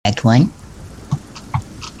Act 1. Beginning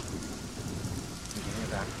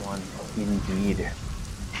of Act 1, indeed.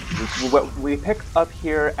 We pick up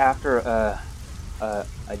here after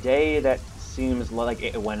a day that seems like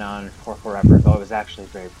it went on for forever, though it was actually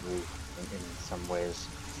very brief in some ways.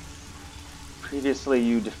 Previously,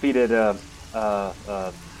 you defeated a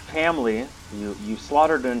family. You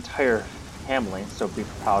slaughtered an entire family, so be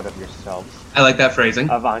proud of yourselves. I like that phrasing.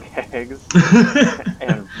 Of eggs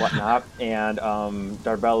and whatnot, and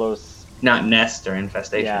Darbelos. Not nest or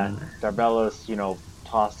infestation. Yeah, Darbelos,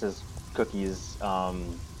 tossed his cookies,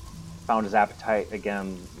 found his appetite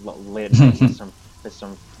again, laid with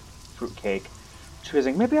some fruitcake,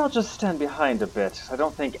 choosing, maybe I'll just stand behind a bit. I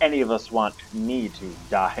don't think any of us want me to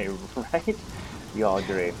die, right? You all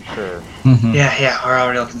agree, sure. Yeah, we're all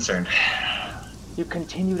real concerned. You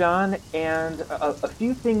continued on, and a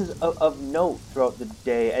few things of note throughout the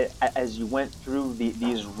day as you went through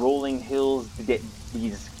these rolling hills,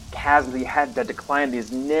 these chasms that you had to decline,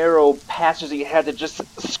 these narrow passages that you had to just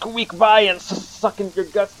squeak by and suck in your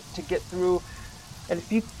guts to get through. And a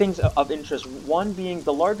few things of interest, one being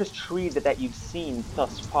the largest tree that you've seen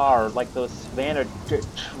thus far, like those savanna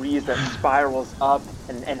trees that spirals up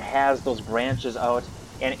and has those branches out,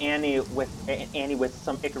 and Annie with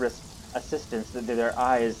some Icarus assistance, their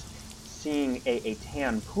eyes seeing a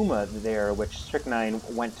tan puma there, which Strychnine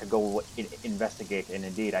went to go investigate, and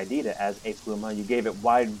indeed I did it as a puma. You gave it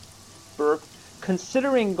wide berth,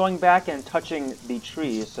 considering going back and touching the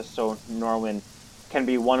trees, so Norwin can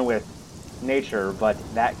be one with nature, but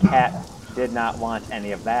that cat did not want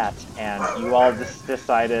any of that, and you all just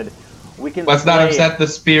decided we can. Let's not upset the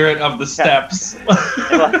spirit of the steppes.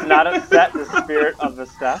 Let's not upset the spirit of the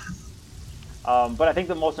steppes. But I think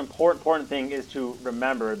the most important thing is to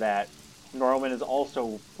remember that Norwin is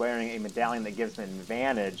also wearing a medallion that gives him an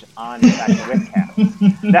advantage on attacking with cats.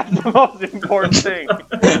 That's the most important thing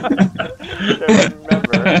to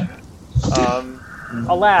remember.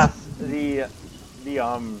 Alas, the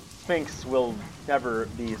Sphinx will never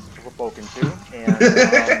be spoken to, and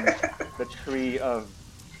the tree of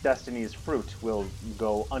Destiny's fruit will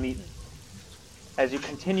go uneaten. As you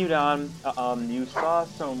continued on, you saw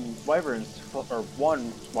some wyverns, or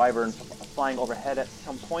one wyvern flying overhead at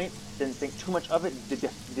some point. Didn't think too much of it,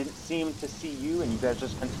 didn't seem to see you, and you guys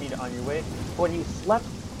just continued on your way. But when you slept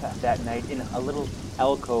that night in a little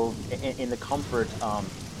alcove in the comfort,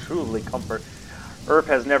 truly comfort, Earth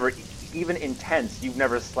has never, even in tents, you've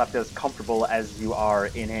never slept as comfortable as you are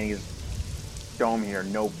in Annie's dome here.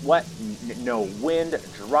 No wet, no wind,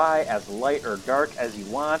 dry, as light or dark as you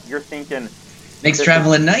want. You're thinking, makes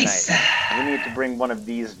traveling nice. We need to bring one of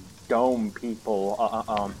these dome people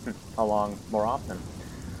along more often.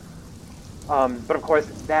 But of course,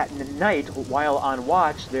 that night, while on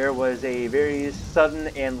watch, there was a very sudden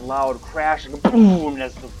and loud crash, boom,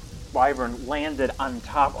 as the wyvern landed on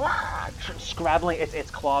top, scrabbling its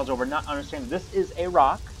claws over, not understanding this is a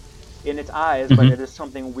rock in its eyes, but it is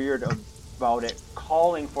something weird about it,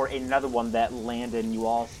 calling for another one that landed, and you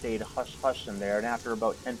all stayed hush in there. And after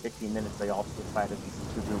about 10-15 minutes, they all decided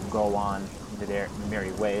to go on their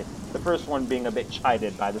merry way. The first one being a bit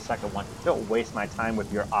chided by the second one. Don't waste my time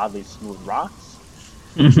with your oddly smooth rocks.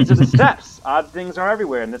 These are the steps. Odd things are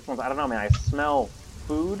everywhere. And this one's, I don't know, man, I smell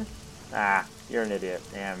food. You're an idiot.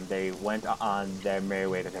 And they went on their merry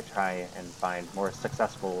way to try and find more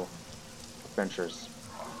successful adventures.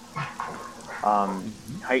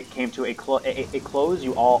 Height came to a close.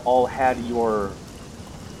 You all had your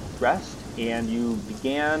rest, and you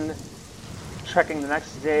began trekking the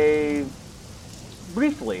next day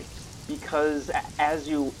briefly, because as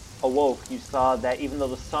you awoke, you saw that even though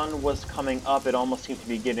the sun was coming up, it almost seemed to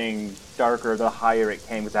be getting darker the higher it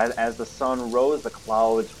came, because as the sun rose, the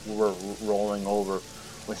clouds were rolling over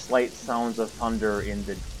with slight sounds of thunder in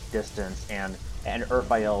the distance, and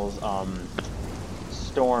Urfael's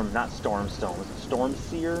Storm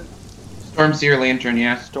Seer lantern,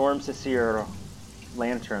 yeah. Storm Seer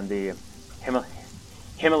lantern, the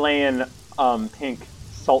Himalayan pink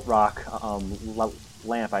salt rock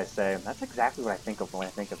lamp, I say. That's exactly what I think of when I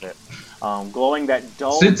think of it. Glowing that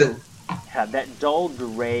dull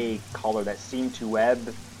gray color that seemed to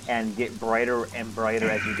ebb and get brighter and brighter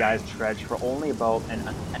as you guys trudged for only about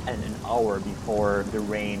an hour before the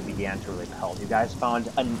rain began to really pelt. You guys found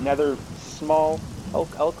another small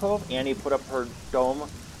alcove. Annie put up her dome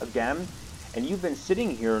again, and you've been sitting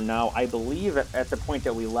here now, I believe at the point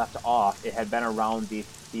that we left off, it had been around the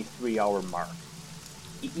 3-hour mark.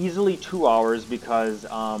 Easily 2 hours, because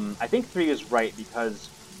I think 3 is right, because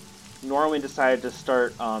Norwin decided to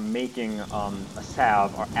start making a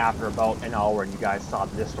salve after about an hour, and you guys saw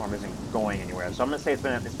that this storm isn't going anywhere. So I'm gonna say it's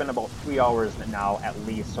been about 3 hours now at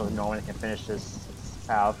least, so Norwin can finish this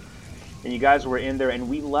salve. And you guys were in there, and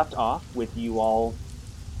we left off with you all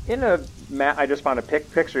in a Matt. I just found a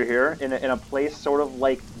picture here in a place sort of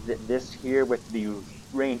like this here, with the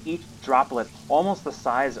rain, each droplet almost the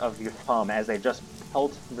size of your thumb, as they just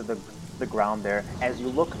pelt to the ground there. As you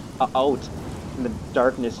look out in the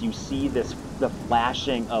darkness, you see the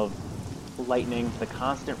flashing of lightning, the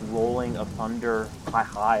constant rolling of thunder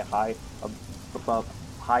high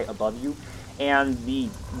above you, and the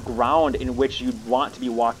ground in which you'd want to be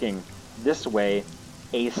walking this way,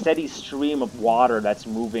 a steady stream of water that's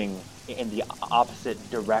moving in the opposite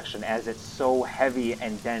direction, as it's so heavy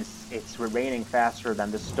and dense. It's raining faster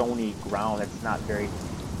than the stony ground that's not very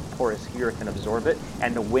porous here can absorb it,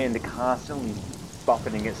 and the wind constantly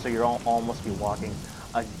buffeting it, so you're almost be walking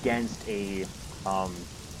against a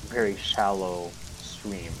very shallow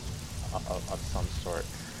stream of some sort.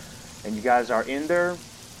 And you guys are in there,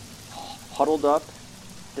 huddled up,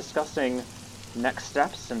 discussing next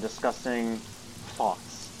steps and discussing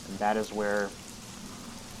thoughts, and that is where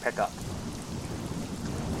pick up.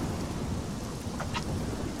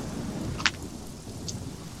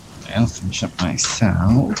 I'll finish up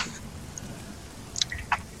myself.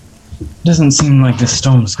 Doesn't seem like the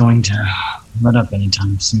storm's going to let up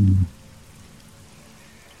anytime soon.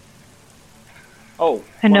 Oh,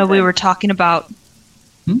 I know we were talking about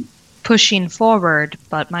pushing forward,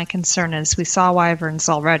 but my concern is we saw wyverns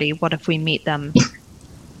already. What if we meet them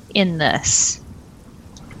in this?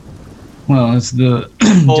 Well, it's the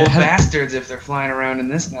old bastards if they're flying around in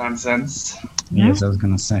this nonsense. Yes, I was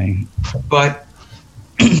gonna say. But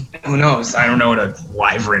who knows? I don't know what a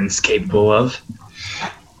wyvern's capable of.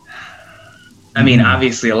 I mean,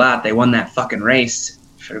 obviously a lot. They won that fucking race.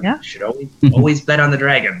 Should always bet on the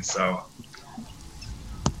dragon. So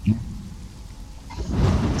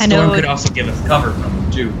I know Storm could also give us cover from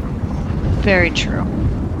them too. Very true.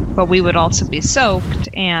 But we would also be soaked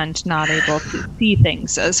and not able to see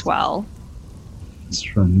things as well. It's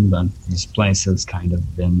true, but this place has kind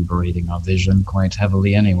of been berating our vision quite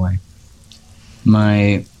heavily anyway.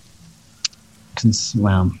 You've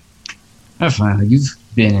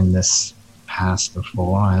been in this pass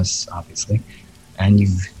before, as obviously, and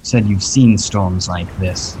you've said you've seen storms like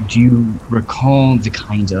this. Do you recall the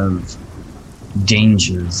kind of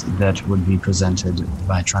dangers that would be presented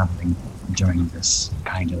by traveling during this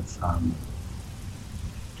kind of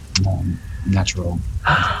natural?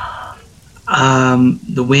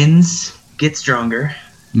 The winds get stronger.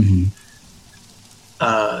 Mm-hmm.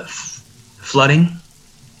 Flooding.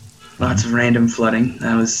 Lots of random flooding.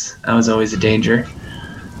 That was always a danger.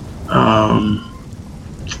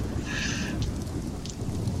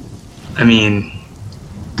 I mean,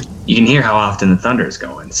 you can hear how often the thunder is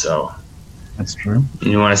going, so That's true.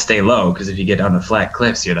 you want to stay low, because if you get on the flat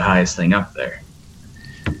cliffs, you're the highest thing up there.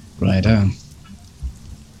 Right. And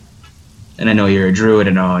I know you're a druid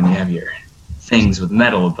and all, and you have your things with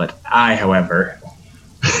metal, but I, however,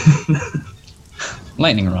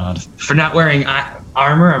 Lightning rod. for not wearing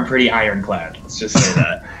armor, I'm pretty ironclad. Let's just say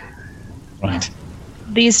that. Right.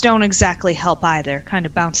 These don't exactly help either. Kind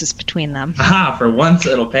of bounces between them. Haha, for once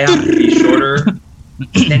it'll pay off to be shorter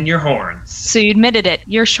than your horns. So you admitted it.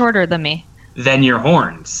 You're shorter than me. Than your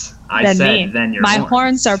horns. I said me. than your My horns.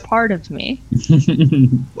 horns are part of me.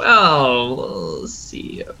 Well, we'll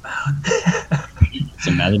see about that.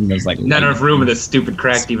 So imagine there's like Not enough room in this stupid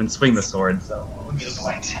crack to even swing the sword, so we'll get a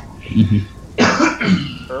point.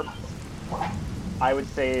 I would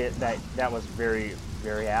say that was very,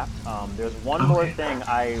 very apt. There's one more thing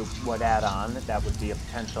I would add on that would be a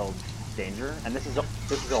potential danger, and this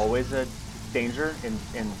is always a danger in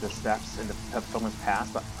the steppes in the Pilgrim's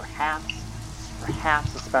Pass, but perhaps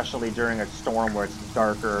especially during a storm where it's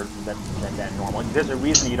darker than normal. There's a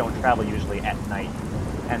reason you don't travel usually at night,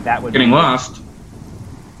 and that would Getting be lost.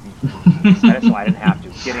 That's why I didn't have to.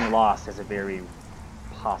 Getting lost is a very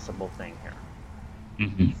possible thing here.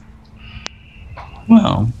 Mm-hmm.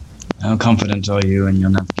 Well, how confident are you in your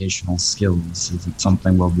navigational skills? Is it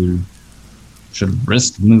something where we should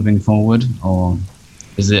risk moving forward, or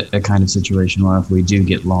is it a kind of situation where if we do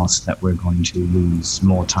get lost that we're going to lose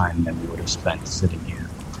more time than we would have spent sitting here?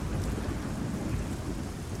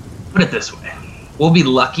 Put it this way. We'll be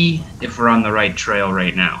lucky if we're on the right trail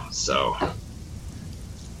right now, so...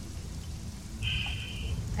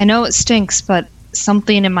 I know it stinks, but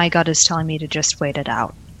something in my gut is telling me to just wait it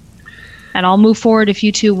out. And I'll move forward if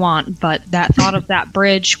you two want, but that thought of that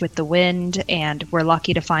bridge with the wind, and we're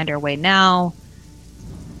lucky to find our way now,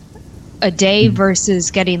 a day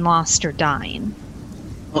versus getting lost or dying.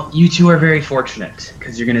 Well, you two are very fortunate,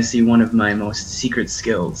 because you're going to see one of my most secret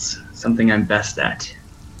skills. Something I'm best at.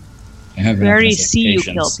 I have We already impressive see you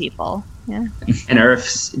patience. kill people. Yeah. And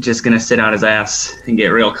Earth's just going to sit on his ass and get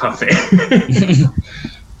real comfy.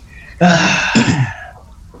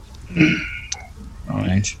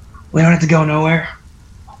 Alright. We don't have to go nowhere.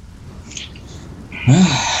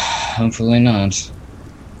 Hopefully not.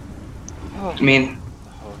 Oh, I mean,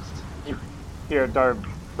 host. You hear Darth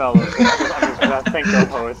Bellows thank the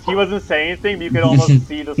host. He wasn't saying anything, but you could almost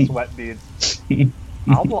see the sweat beads.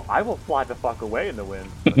 I will fly the fuck away in the wind.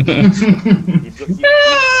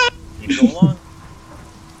 Keep go along.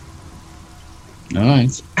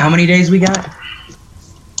 Alright. how many days we got?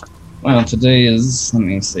 Well, today is, let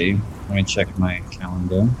me see. Let me check my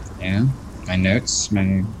calendar. Yeah. My notes,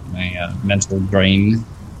 my mental brain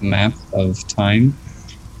map of time.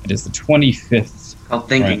 It is the 25th. Called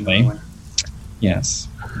thinking. Currently. Yes.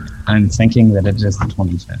 I'm thinking that it is the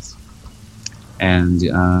 25th. And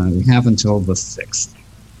we have until the 6th.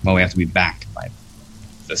 Well, we have to be back by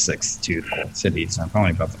the 6th to the city, so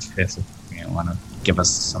probably about the 5th if you want to give us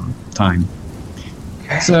some time.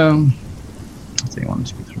 Okay. So, let's see, 1,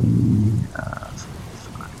 2, 3, 4,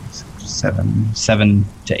 5, 6, 7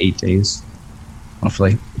 to 8 days,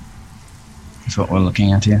 roughly. That's what we're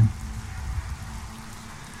looking at here.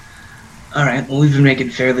 All right. Well, we've been making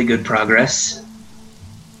fairly good progress.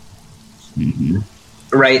 Mm-hmm.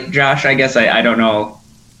 Right, Josh? I guess I don't know.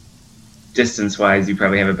 Distance-wise, you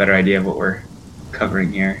probably have a better idea of what we're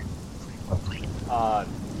covering here.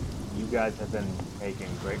 You guys have been making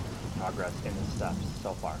great progress in the steps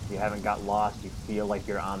so far. You haven't got lost. You feel like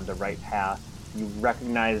you're on the right path. You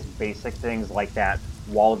recognize basic things like that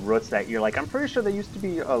walled roots that you're like, I'm pretty sure there used to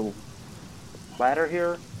be a ladder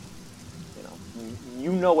here.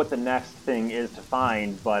 You know what the next thing is to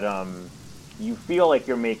find, but you feel like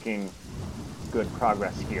you're making good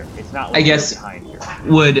progress here. It's not like I guess you're behind here.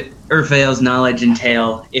 Would Urfael's knowledge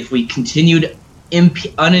entail if we continued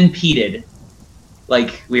unimpeded,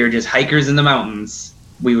 like we were just hikers in the mountains,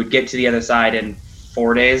 we would get to the other side in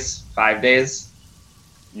 4 days, 5 days?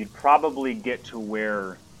 You'd probably get to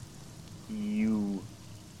where you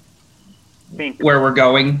think... Where we're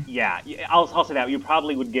going? Yeah, I'll say that. You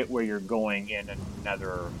probably would get where you're going in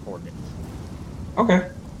another 4 days. Okay.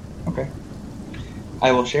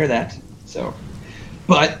 I will share that. So,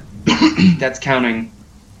 but that's counting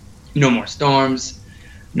no more storms,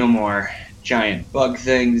 no more giant bug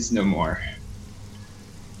things, no more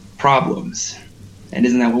problems. And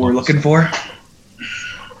isn't that what we're looking for?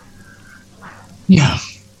 Yeah.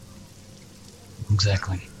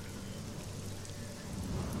 Exactly.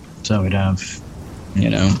 So we'd have,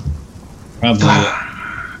 probably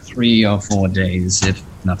 3 or 4 days, if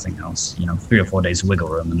nothing else. 3 or 4 days wiggle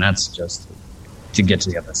room, and that's just to get to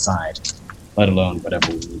the other side, let alone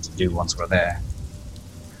whatever we need to do once we're there.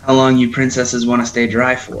 How long you princesses want to stay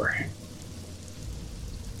dry for?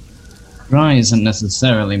 Dry isn't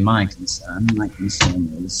necessarily my concern. My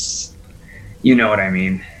concern is... You know what I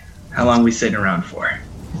mean. How long we sitting around for?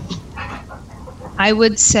 I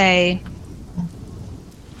would say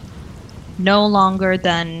no longer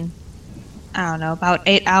than, I don't know, about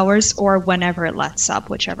 8 hours or whenever it lets up,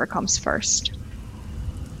 whichever comes first.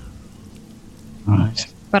 All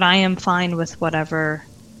right. But I am fine with whatever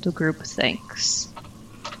the group thinks.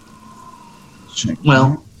 Check.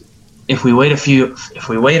 Well, if we wait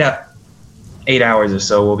 8 hours or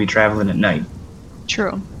so, we'll be traveling at night.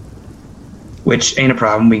 True. Which ain't a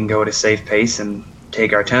problem. We can go at a safe pace and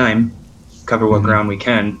take our time, cover what ground we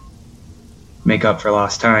can, make up for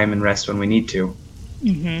lost time, and rest when we need to.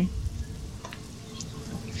 Mm-hmm.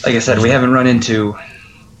 Like I said, we haven't run into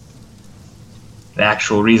the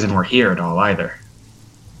actual reason we're here at all either.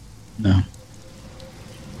 No.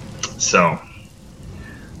 So,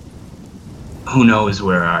 who knows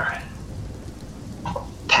where our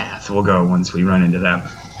path will go once we run into them.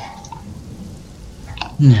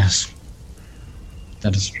 Yes.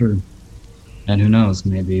 That is true. And who knows,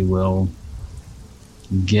 maybe we'll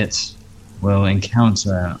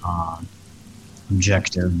encounter our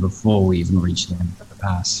objective before we even reach the end of the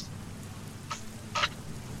pass.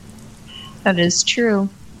 That is true.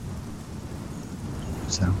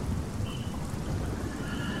 So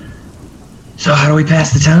how do we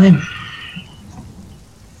pass the time?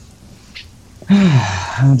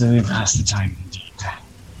 how do we pass the time?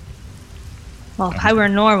 Well, if I were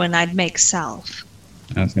Norwin, I'd make salve.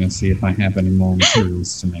 I was going to see if I have any more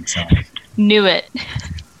materials to make salve. Knew it.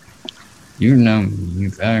 You know me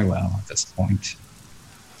very well at this point.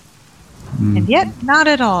 And yet, not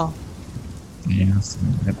at all. Yes,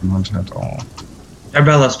 not at all.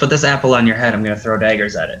 Arbelos, put this apple on your head. I'm going to throw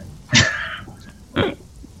daggers at it.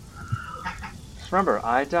 Just remember,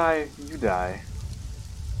 I die, you die.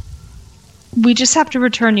 We just have to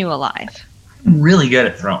return you alive. I'm really good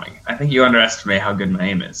at throwing. I think you underestimate how good my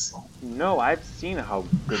aim is. No, I've seen how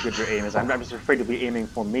good your aim is. I'm just afraid to be aiming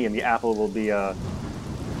for me, and the apple will be an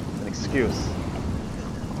excuse.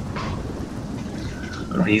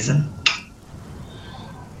 A reason?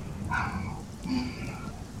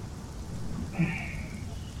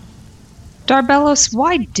 Darbelos,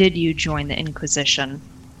 why did you join the Inquisition?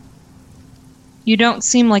 You don't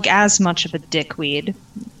seem like as much of a dickweed.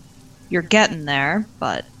 You're getting there,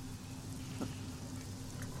 but...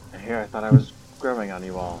 Here, I thought I was growing on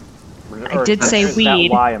you all. I did say is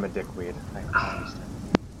weed. That why I'm a dickweed? I understand.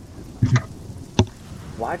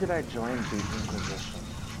 Why did I join the Inquisition?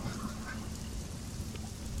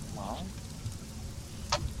 Well,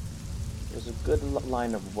 there's a good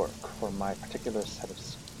line of work for my particular set of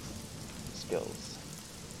skills.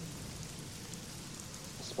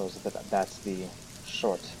 I suppose that's the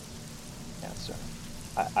short answer.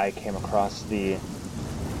 I came across the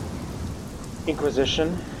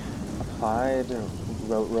Inquisition, applied,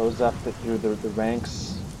 rose up through the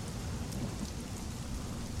ranks.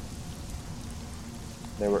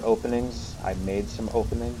 There were openings. I made some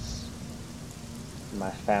openings.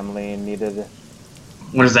 My family needed...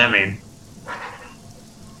 What does that mean?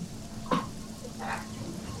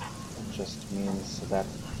 It just means that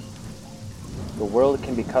the world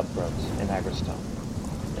can be cutthroat in Agrestone.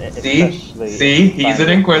 See? He's an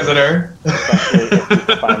Inquisitor. Especially if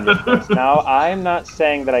you find your place. Now, I'm not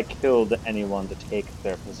saying that I killed anyone to take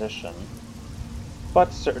their position,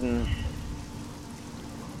 but certain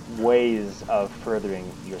ways of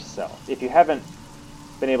furthering yourself. If you haven't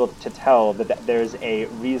been able to tell that there's a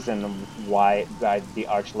reason why the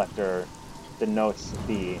Archlector denotes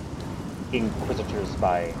the Inquisitors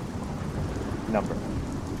by number.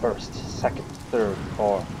 First, second, third,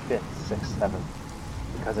 fourth, fifth, sixth, seventh.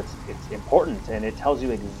 Because it's important, and it tells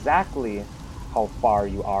you exactly how far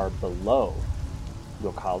you are below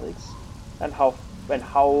your colleagues, and how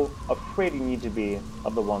afraid you need to be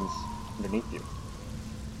of the ones underneath you.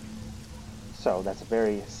 So that's a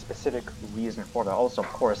very specific reason for that. Also, of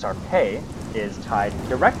course, our pay is tied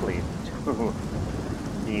directly to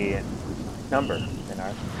the number in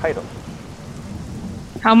our title.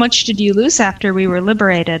 How much did you lose after we were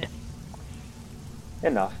liberated?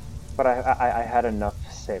 Enough, but I had enough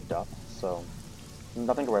saved up, so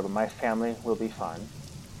nothing to worry about. My family will be fine.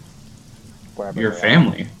 Wherever Your they are.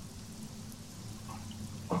 family?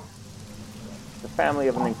 The family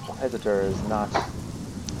of an Inquisitor is not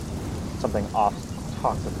something oft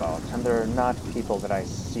talked about, and they're not people that I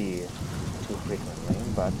see too frequently,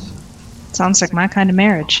 but... Sounds like my kind of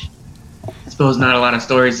marriage. I suppose not a lot of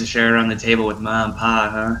stories to share around the table with Ma and Pa,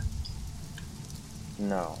 huh?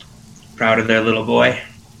 No. Proud of their little boy?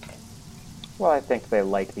 Well, I think they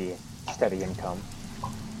like the steady income.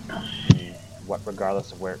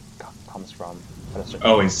 Regardless of where it comes from. But a certain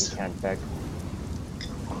Always. You can't beg.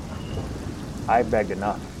 I begged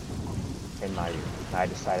enough in my youth, and I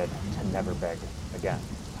decided to never beg again.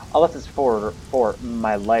 Unless it's for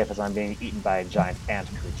my life as I'm being eaten by a giant ant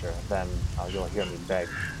creature, then you'll hear me beg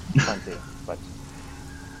plenty, but...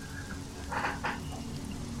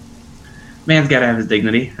 Man's gotta have his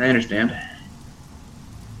dignity, I understand.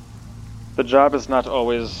 The job is not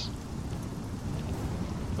always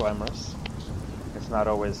glamorous. It's not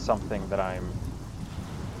always something that I'm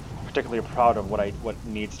particularly proud of what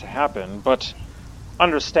needs to happen, but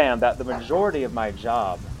understand that the majority of my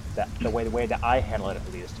job, that the way that I handle it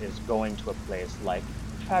at least, is going to a place like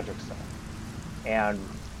Fadrixon and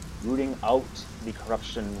rooting out the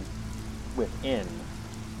corruption within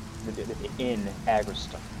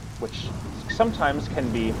Agrestone, which sometimes can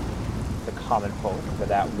be the common folk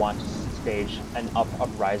that want to stage an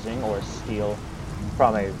uprising or steal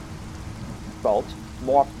from a vault.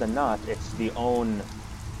 More often than not, it's the own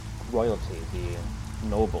royalty, the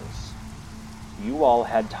nobles. You all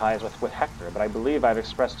had ties with Hector, but I believe I've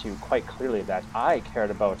expressed to you quite clearly that I cared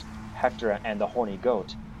about Hector and the Horny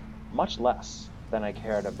Goat much less than I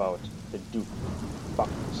cared about the Duke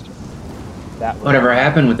Buckminster. Whatever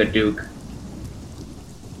happened with the Duke?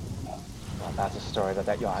 Well, that's a story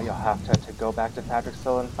that you'll have to go back to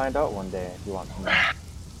Fadrixon and find out one day if you want to know.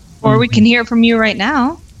 Or we can hear from you right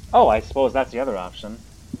now. Oh, I suppose that's the other option.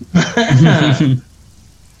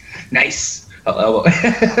 Nice. Hello.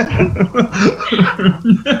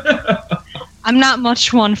 I'm not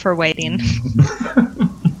much one for waiting.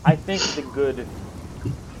 I think the good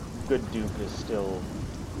Duke is still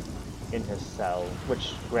in his cell,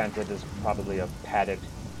 which granted is probably a padded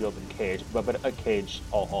sealed and caged, but a cage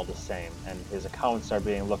all the same. And his accounts are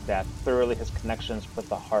being looked at thoroughly, his connections with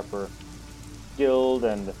the Harper Guild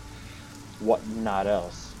and whatnot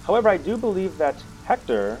else. However, I do believe that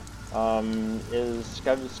Hector is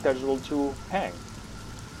scheduled to hang.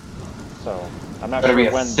 So, I'm not Better sure be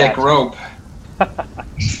a when thick rope.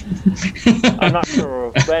 I'm not sure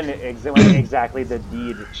when exactly the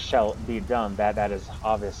deed shall be done. That is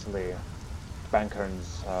obviously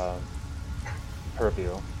Bankern's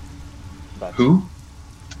purview. But Who?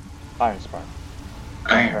 Ironspark.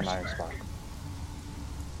 Ironspark.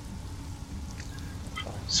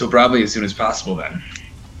 So probably as soon as possible then.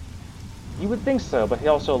 You would think so, but he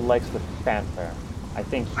also likes the fanfare. I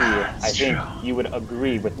think you would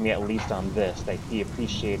agree with me at least on this, that he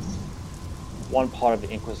appreciates one part of the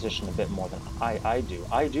Inquisition a bit more than I do.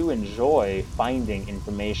 I do enjoy finding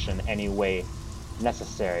information any way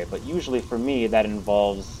necessary, but usually for me that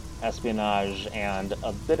involves espionage and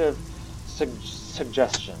a bit of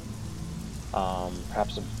suggestion,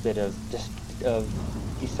 perhaps a bit of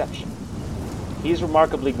deception. He's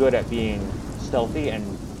remarkably good at being stealthy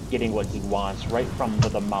and getting what he wants right from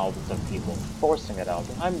the mouths of people, forcing it out.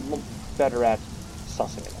 I'm better at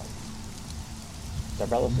sussing it out.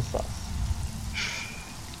 Darbelos is sus.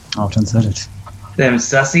 Often said it. Them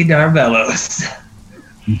sussy Darbelos.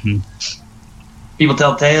 Mm-hmm. People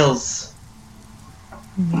tell tales.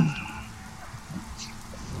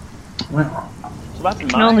 Well, So that's I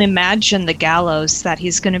can only imagine the gallows that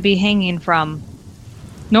he's going to be hanging from.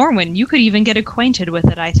 Norwin, you could even get acquainted with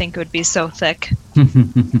it. I think it would be so thick. Let's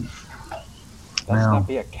Well. not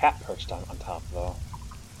be a cat perched on top, though.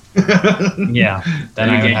 Yeah, then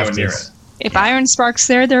You I would can't have go near to. it. If Ironspark's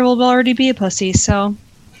there will already be a pussy, so...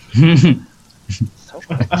 So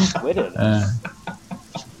quick-witted.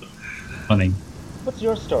 Funny. What's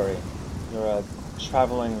your story? You're a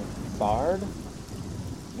traveling bard,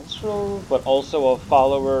 minstrel, but also a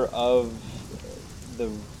follower of the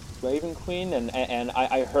Raven Queen. And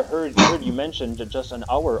I heard you mention just an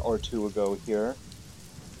hour or two ago here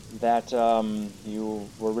that you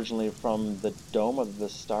were originally from the Dome of the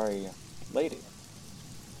Starry Lady.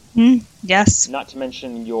 Yes. Not to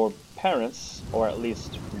mention your parents, or at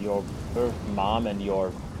least your birth mom and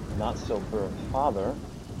your not-so-birth father,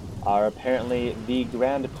 are apparently the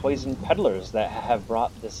grand poison peddlers that have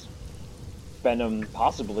brought this venom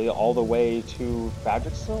possibly all the way to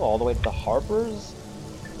Fadrixel, all the way to the Harpers,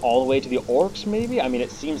 all the way to the Orcs, maybe? I mean,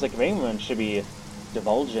 it seems like if anyone should be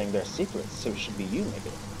divulging their secrets, so it should be you,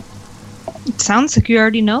 maybe. It sounds like you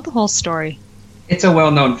already know the whole story. it's a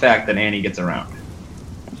well-known fact that Annie gets around.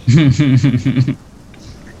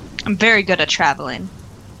 I'm very good at traveling.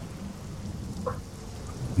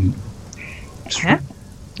 Yeah,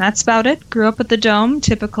 that's about it. Grew up at the Dome,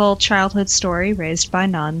 typical childhood story, raised by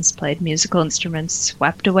nuns, played musical instruments,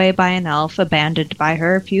 swept away by an elf, abandoned by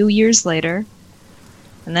her a few years later,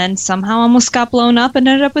 and then somehow almost got blown up and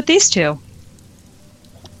ended up with these two.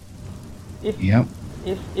 Yep.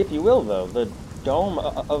 If you will, though, the Dome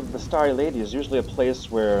of the Starry Lady is usually a place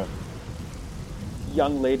where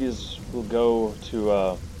young ladies will go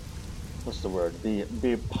to, what's the word,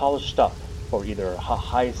 be polished up for either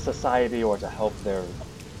high society or to help their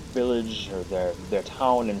village or their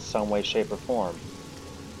town in some way, shape, or form.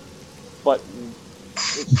 But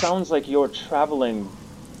it sounds like your traveling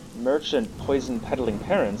merchant poison peddling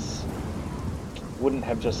parents wouldn't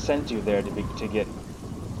have just sent you there to get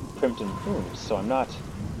primped and plumed, so I'm not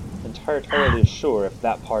entirely sure if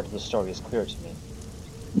that part of the story is clear to me.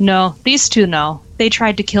 No, these two know. They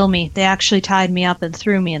tried to kill me. They actually tied me up and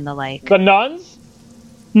threw me in the lake. The nuns?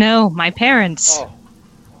 No, my parents. Oh.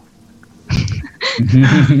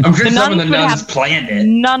 I'm sure The some of the nuns would nuns have planned it.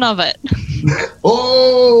 None of it.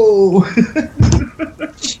 Oh!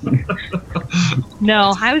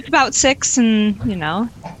 No, I was about 6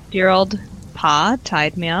 and, dear old Pa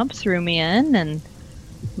tied me up, threw me in, and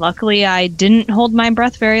luckily I didn't hold my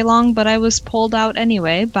breath very long, but I was pulled out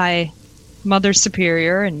anyway by Mother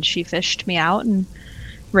Superior, and she fished me out and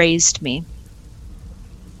raised me.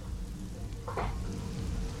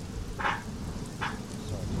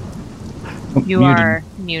 You Muted. are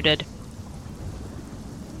muted.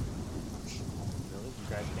 Really? You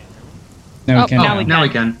guys can't hear me? No, we Oh, can't. now we Now we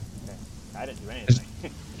can. Okay. I didn't do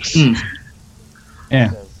anything. Yeah.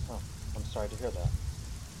 Says, I'm sorry to hear that.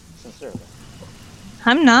 Sincerely.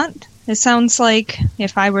 I'm not. It sounds like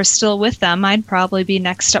if I were still with them, I'd probably be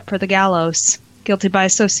next up for the gallows. Guilty by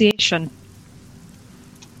association.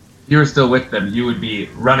 If you were still with them, you would be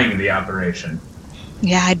running the operation.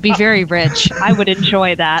 Yeah, I'd be very rich. I would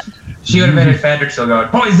enjoy that. She would have been at Fadrixel going,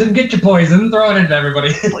 "Poison, get your poison, throw it into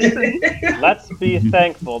everybody." Let's be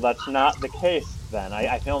thankful that's not the case. then.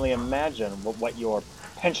 I can only imagine what your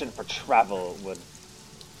penchant for travel would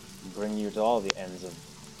bring you to all the ends of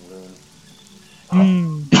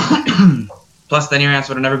Rune. Plus, then your ass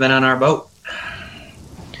would have never been on our boat.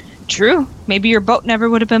 True. Maybe your boat never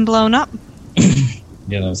would have been blown up.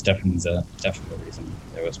 Yeah, that was definitely the reason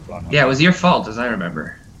it was blown up. Yeah, it was your fault, as I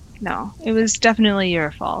remember. No, it was definitely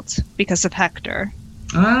your fault because of Hector.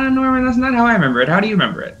 Norman, that's not how I remember it. How do you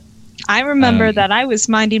remember it? I remember that I was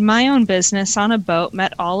minding my own business on a boat,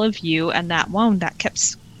 met all of you, and that one that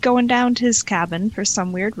kept going down to his cabin for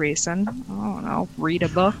some weird reason. I don't know, read a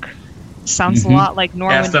book. Sounds a lot like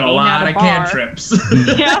Norman Cast on a being lot at a of bar. cantrips.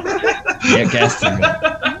 Yeah. Yeah, casting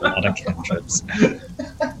a lot of cantrips.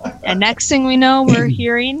 And next thing we know, we're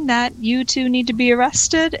hearing that you two need to be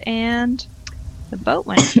arrested, and the boat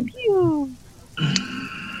went pew.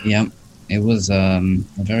 Yep, it was a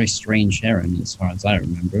very strange errand as far as I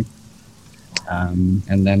remember.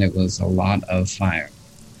 And then it was a lot of fire.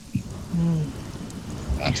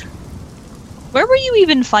 But Where were you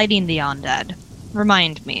even fighting the undead?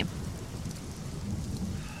 Remind me.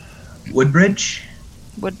 Woodbridge?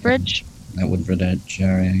 Woodbridge? that Woodford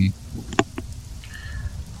area.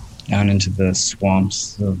 Down into the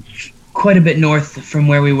swamps of... Quite a bit north from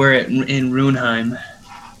where we were in Runeheim.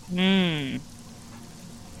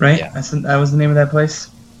 Right? Yeah. That was the name of that place?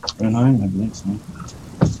 Runheim, I believe so.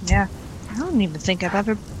 Yeah. I don't even think I've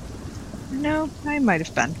ever... No, I might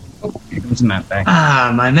have been. Oh, here comes the map back.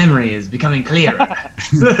 Ah, my memory is becoming clearer.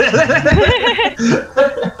 This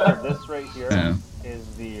right here is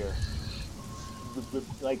the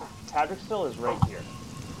like Tadrickstill is right here.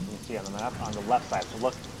 You can see on the map on the left side. So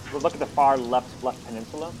look at the far left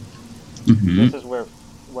peninsula. Mm-hmm. This is where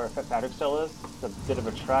Tadrickstill is. It's a bit of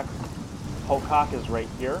a trek. Pocock is right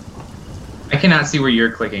here. I cannot see where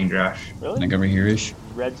you're clicking, Josh. Really? Like over here-ish.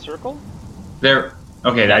 Red circle? There.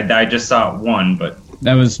 Okay, I just saw one, but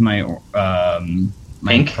That was my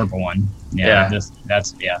Pink? purple one. Yeah.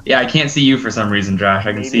 That's yeah, I can't see you for some reason, Josh.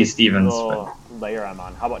 I can see Stevens. The But... layer I'm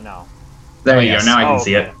on. How about now? There you yes. go. Now I can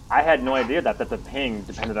see okay. it. I had no idea that the ping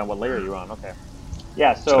depended on what layer you're on. Okay.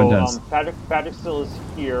 Yeah, So it does. Tadrickstill is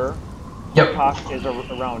here. Yep. Pocock is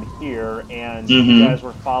around here, and Mhm. you guys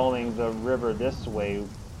were following the river this way.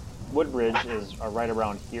 Woodbridge is right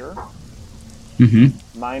around here.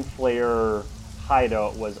 Mm-hmm. Mind Flayer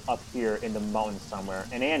hideout was up here in the mountains somewhere.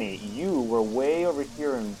 And Annie, you were way over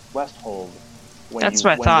here in Westhold when That's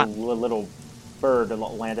what I thought. the little bird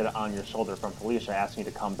landed on your shoulder from Felicia asking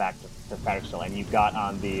you to come back to Tadrickstill, and you got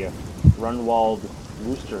on the Runwald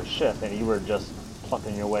Rooster ship, and you were just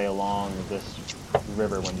plucking your way along this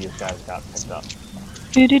river when these guys got picked up.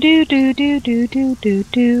 Do do do do do do do do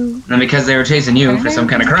do. And because they were chasing you for some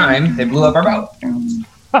kind of crime, they blew up our boat.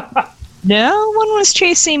 No one was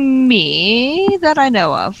chasing me that I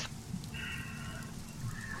know of.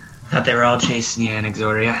 Thought they were all chasing you in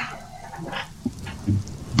Exoria.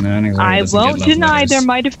 No, I won't deny there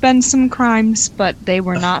might have been some crimes, but they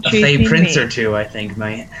were not A chasing Fey prince me. or two, I think,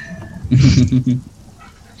 might.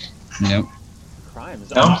 Nope.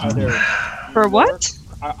 Crimes? No? Are there For more- what?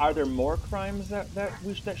 Are there more crimes that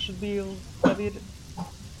should be levied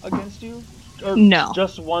against you? Or No.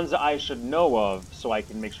 just ones that I should know of, so I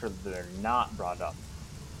can make sure that they're not brought up.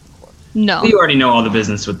 Of course. No. You already know all the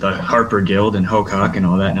business with the Harper Guild and Hocock and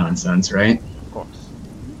all that nonsense, right? Of course.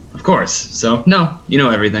 Of course. So, no, you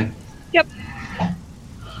know everything. Yep.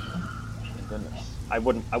 Goodness. I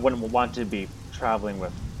wouldn't want to be traveling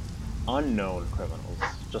with unknown criminals,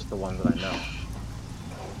 just the ones that I know.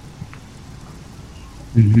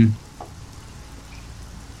 Mm-hmm.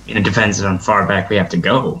 And it depends on how far back we have to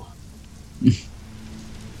go.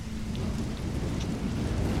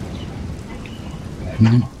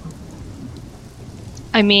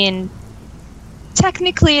 I mean,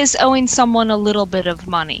 technically is owing someone a little bit of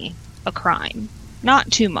money a crime?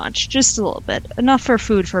 Not too much, just a little bit. Enough for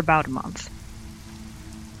food for about a month.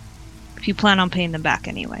 If you plan on paying them back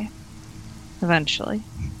anyway. Eventually.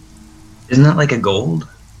 Isn't that like a gold?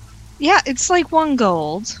 Yeah, it's like 1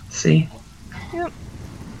 gold. See?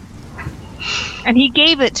 And he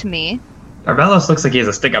gave it to me. Barbelos looks like he has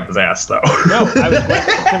a stick up his ass, though. No, I was going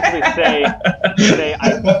to simply say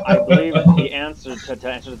I believe the answer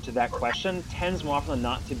to that question tends more often than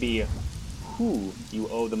not to be who you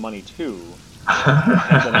owe the money to,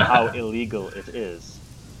 depends on how illegal it is.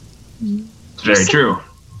 It's very true.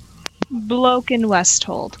 Bloke in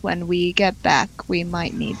Westhold. When we get back, we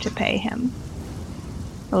might need to pay him.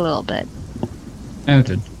 A little bit.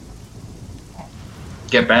 Noted.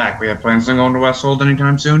 Get back. We have plans on going to Westhold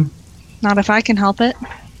anytime soon? Not if I can help it.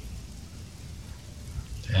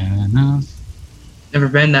 Fair enough. Never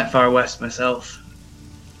been that far west myself.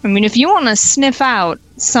 I mean, if you want to sniff out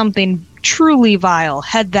something truly vile,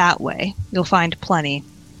 head that way. You'll find plenty.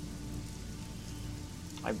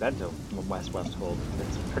 I've been to Westhold.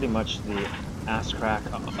 It's pretty much the ass crack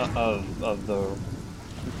of the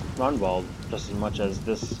Runwald, just as much as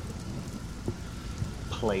this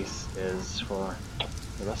place is for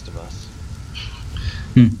the rest of us.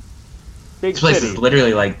 Big This place city. is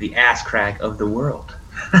literally like the ass crack of the world.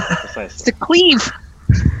 It's Precisely. a cleave.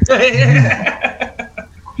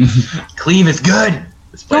 Cleave is good.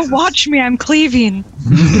 This place Don't watch me, I'm cleaving.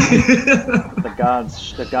 The gods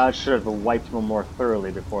should have wiped them more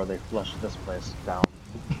thoroughly before they flushed this place down.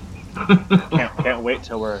 Can't wait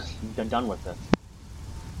till we're done with it.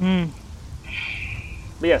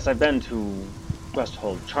 But yes, I've been to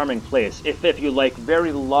Westhold, charming place. If you like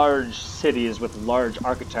very large cities with large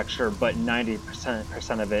architecture, but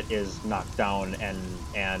 90% of it is knocked down and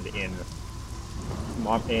in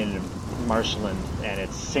marshland, and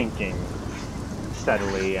it's sinking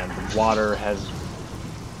steadily, and the water has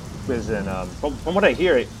risen. From what I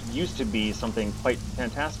hear, it used to be something quite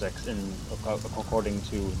fantastic, according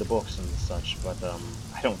to the books and such. But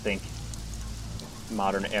I don't think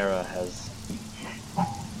modern era has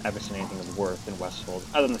ever seen anything of worth in Westfold,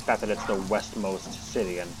 other than the fact that it's the westmost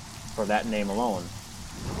city, and for that name alone.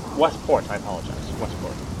 Westport, I apologize.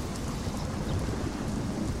 Westport.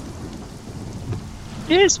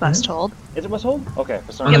 It is Westhold. Is it Westhold? Okay,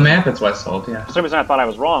 for some On the reason, map, it's Westhold, yeah. for some reason I thought I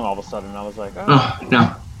was wrong all of a sudden. I was like, oh. Oh,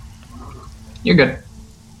 no. You're good.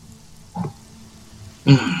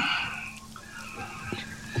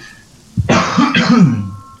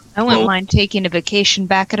 I wouldn't mind taking a vacation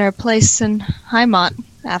back at our place in Heimat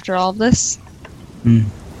after all of this.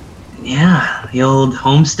 Yeah, the old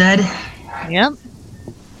homestead. Yep.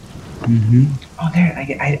 Oh,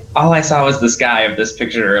 there. All I saw was the sky of this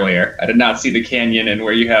picture earlier. I did not see the canyon and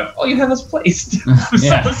where you have us placed.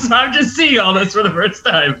 Yeah. So I'm just seeing all this for the first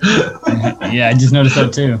time. Yeah, I just noticed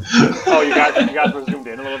that too. Oh, you guys were zoomed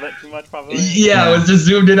in a little bit too much, probably? Yeah, I was just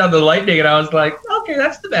zoomed in on the lightning, and I was like, okay,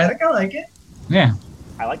 that's thematic. I like it. Yeah.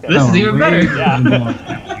 I like that. This is even better. Yeah.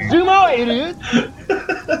 Zoom out, idiot!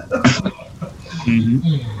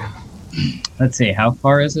 Let's see, how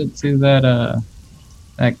far is it to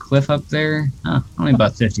that cliff up there? Oh, only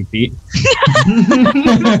about 50 feet.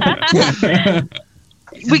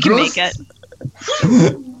 We can make it.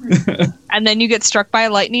 And then you get struck by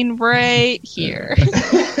lightning right here.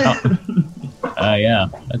 Yeah,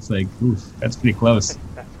 that's like, oof, that's pretty close.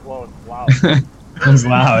 That's close. Wow. That was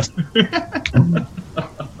loud.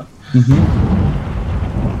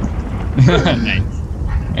 Nice.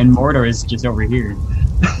 And Mordor is just over here.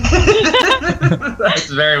 That's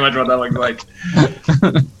very much what that looks like.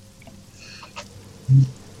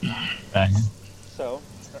 So,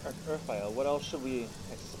 Raphael, what else should we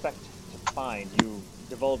expect to find? You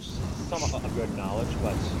divulged some of your knowledge,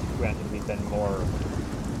 but granted we've been more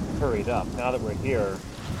hurried up. Now that we're here,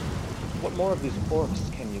 what more of these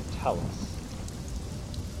orcs can you tell us?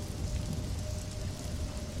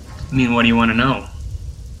 I mean, what do you want to know?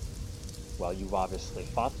 Well, you've obviously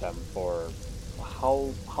fought them for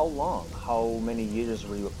how long? How many years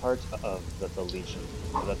were you a part of the Legion,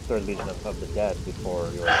 the third Legion of the Dead before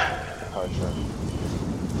your departure?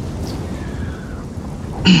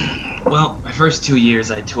 Well, my first 2 years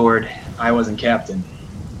I toured, I wasn't captain.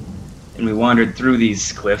 And we wandered through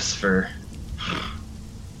these cliffs for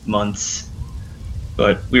months.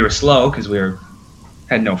 But we were slow because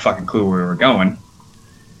had no fucking clue where we were going.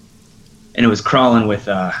 And it was crawling with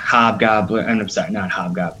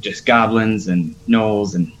just goblins and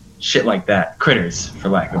gnolls and shit like that. Critters, for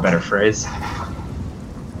lack of a better phrase.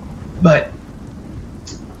 But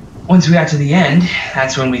once we got to the end,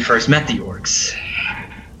 that's when we first met the orcs.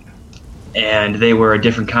 And they were a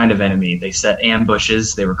different kind of enemy. They set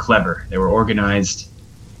ambushes, they were clever, they were organized,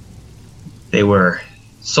 they were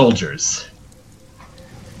soldiers.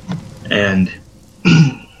 And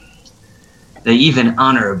they even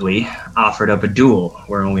honorably offered up a duel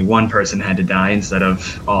where only one person had to die instead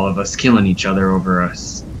of all of us killing each other over a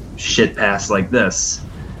shit pass like this.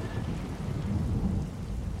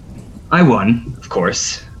 I won, of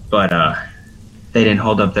course, but they didn't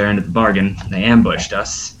hold up their end of the bargain. They ambushed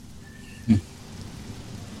us. I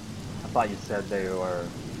thought you said they were...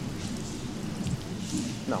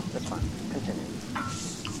 No, that's fine. Continue.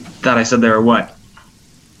 Thought I said they were what?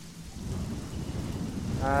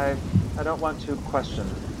 I don't want to question,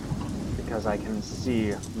 because I can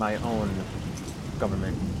see my own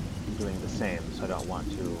government doing the same, so I don't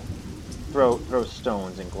want to throw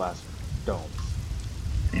stones in glass domes.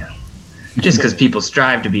 Yeah. Just because people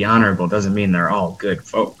strive to be honorable doesn't mean they're all good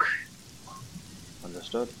folk.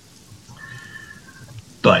 Understood?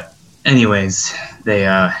 But anyways, they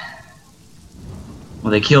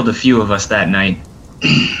killed a few of us that night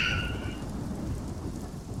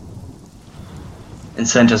and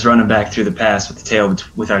sent us running back through the pass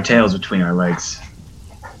with our tails between our legs.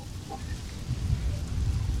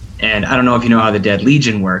 And I don't know if you know how the Dead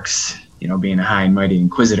Legion works, being a high and mighty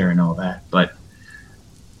inquisitor and all that, but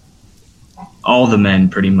all the men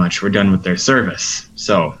pretty much were done with their service.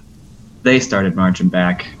 So they started marching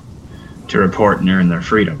back to report and earn their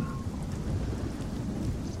freedom.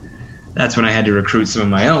 That's when I had to recruit some of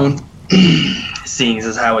my own, seeing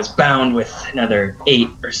as I was bound with another 8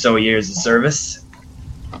 or so years of service,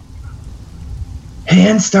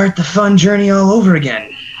 and start the fun journey all over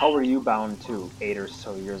again. How are you bound to 8 or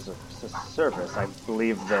so years of service? I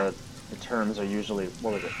believe the terms are usually,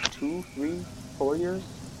 2, 3, 4 years?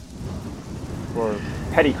 For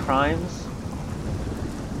petty crimes?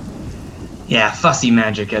 Yeah, fussy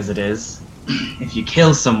magic as it is. If you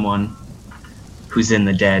kill someone who's in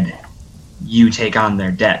the dead, you take on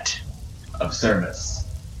their debt of service.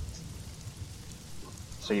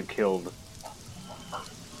 So you killed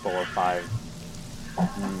 4 or 5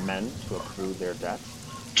 men to accrue their debt?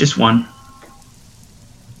 Just one.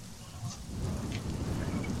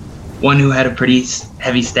 One who had a pretty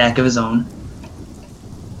heavy stack of his own.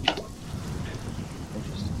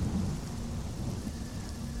 Interesting.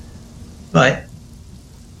 But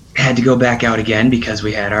had to go back out again because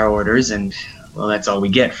we had our orders, and well, that's all we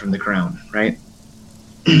get from the crown, right?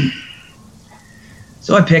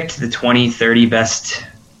 So I picked the 20, 30 best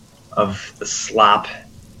of the slop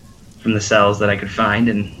from the cells that I could find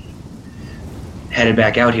and headed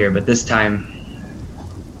back out here. But this time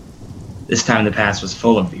the pass was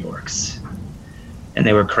full of the orcs, and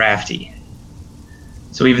they were crafty.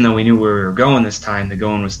 So even though we knew where we were going this time, the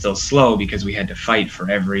going was still slow because we had to fight for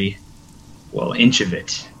every, inch of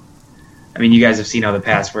it. I mean, you guys have seen how the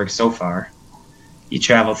pass works so far. You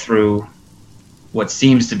travel through what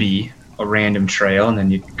seems to be a random trail, and then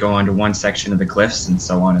you go onto one section of the cliffs, and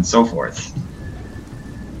so on and so forth.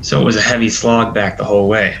 So it was a heavy slog back the whole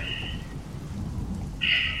way.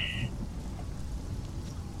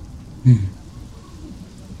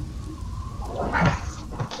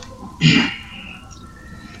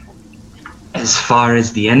 As far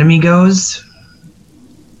as the enemy goes,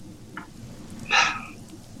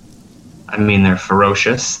 I mean, they're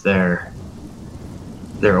ferocious. They're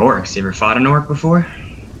orcs. You ever fought an orc before?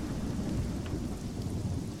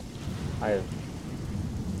 I have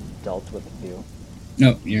dealt with a few.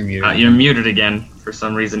 No, you're muted. You're muted again for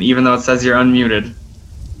some reason, even though it says you're unmuted.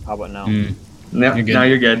 How about now? Yep, You're good. now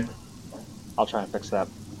you're good. I'll try and fix that.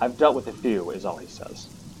 I've dealt with a few, is all he says.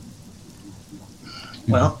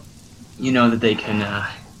 Well, you know that they can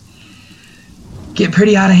get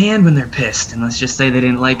pretty out of hand when they're pissed, and let's just say they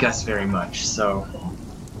didn't like us very much, so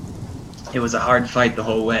it was a hard fight the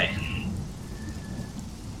whole way.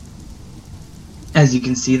 As you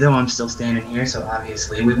can see, though, I'm still standing here, so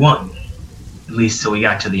obviously we won. At least till we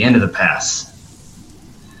got to the end of the pass.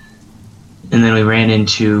 And then we ran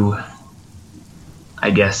into,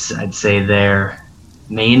 I guess I'd say, their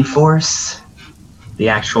main force. The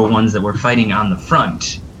actual ones that were fighting on the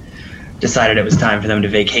front decided it was time for them to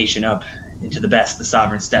vacation up into the best the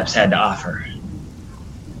Sovereign Steppes had to offer.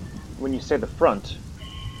 When you say the front,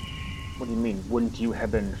 what do you mean? Wouldn't you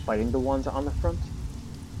have been fighting the ones on the front?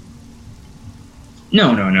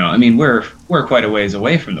 No. I mean, we're quite a ways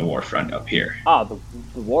away from the war front up here. Ah, the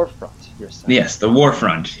war front, you're saying? Yes, the war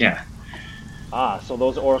front, yeah. Ah, so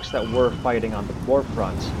those orcs that were fighting on the war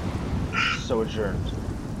front sojourned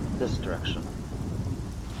this direction.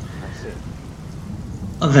 I see.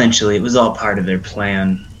 Eventually, it was all part of their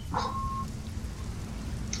plan.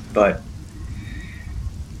 But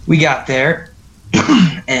we got there,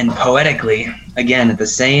 and poetically, again, at the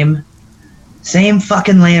same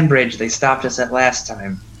fucking land bridge they stopped us at last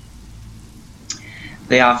time,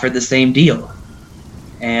 they offered the same deal.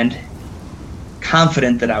 And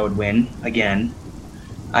confident that I would win, again,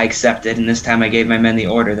 I accepted, and this time I gave my men the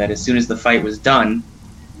order that as soon as the fight was done,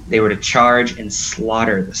 they were to charge and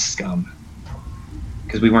slaughter the scum.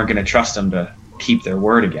 Because we weren't going to trust them to keep their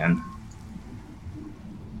word again.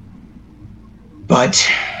 But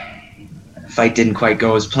the fight didn't quite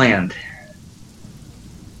go as planned.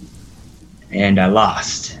 And I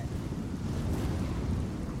lost.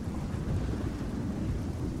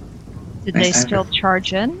 Did they still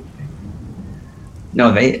charge in?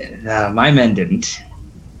 No, my men didn't.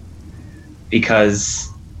 Because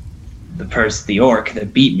the orc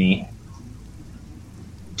that beat me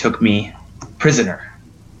took me prisoner.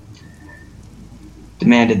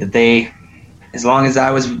 Demanded that they, as long as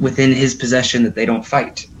I was within his possession, that they don't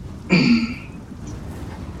fight.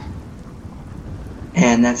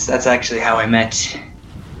 And that's actually how I met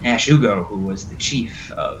Ash Ugo, who was the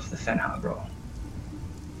chief of the Fenhagro.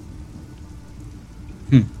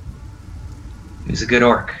 He was a good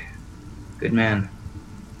orc. Good man.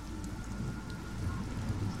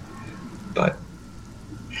 But...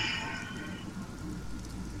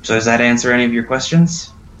 So does that answer any of your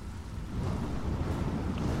questions?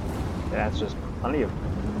 It answers plenty of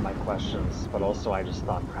my questions, but also I just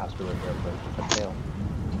thought perhaps we were here for a tale.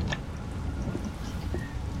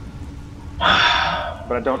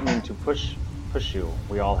 But I don't mean to push you.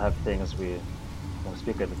 We all have things we won't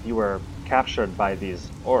speak of. If you were captured by these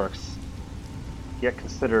orcs, yet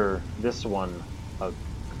consider this one a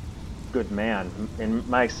good man. In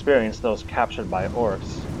my experience, those captured by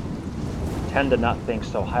orcs tend to not think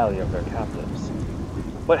so highly of their captives.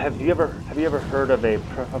 But have you ever heard of a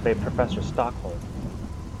Professor Stockholm?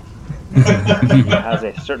 He has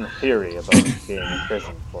a certain theory about being in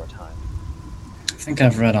prison for a time. I think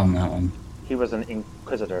I've read on that one. He was an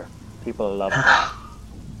inquisitor. People loved him.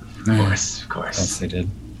 Of course. Yes, they did.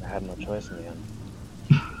 I had no choice in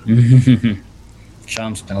the end.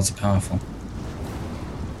 Charm spells are powerful.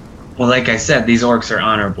 Well, like I said, these orcs are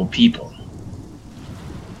honorable people.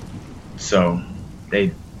 So,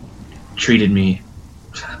 they treated me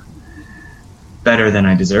better than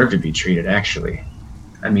I deserved to be treated, actually.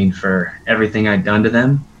 I mean, for everything I'd done to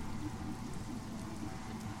them.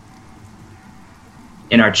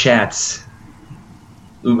 In our chats,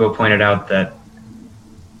 Ugo pointed out that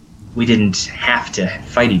we didn't have to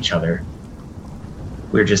fight each other.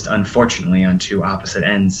 We're just unfortunately on two opposite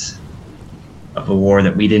ends of a war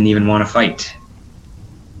that we didn't even want to fight.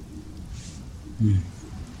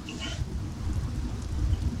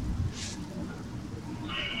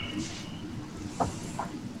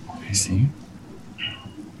 I see.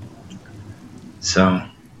 So,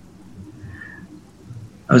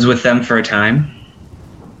 I was with them for a time,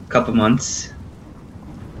 a couple months.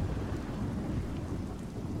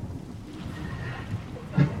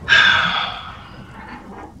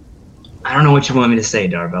 I don't know what you want me to say,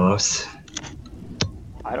 Darvelos.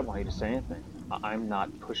 I don't want you to say anything. I'm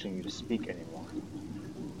not pushing you to speak anymore.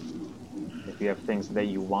 If you have things that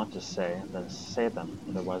you want to say, then say them.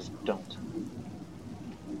 Otherwise, don't.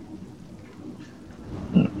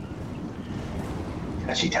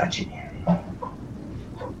 Touchy.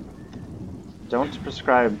 Don't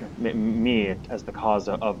prescribe me as the cause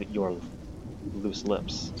of your loose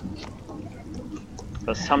lips.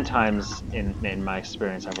 But sometimes, in my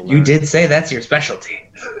experience, I've learned... You did say that's your specialty.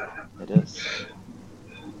 It is.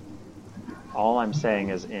 All I'm saying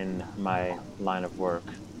is in my line of work,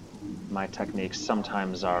 my techniques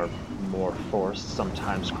sometimes are more forced,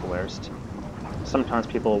 sometimes coerced. Sometimes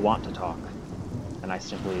people want to talk, and I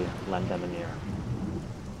simply lend them an ear.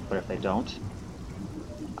 But if they don't,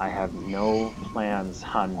 I have no plans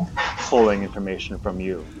on pulling information from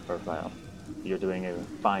you, Vervile. You're doing a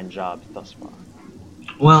fine job thus far.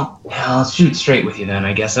 Well, I'll shoot straight with you then,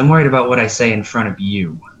 I guess. I'm worried about what I say in front of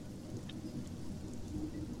you.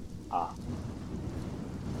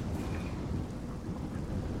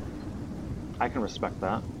 I can respect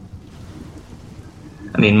that.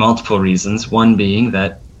 I mean, multiple reasons. One being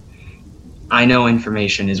that I know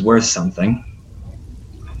information is worth something.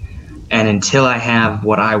 And until I have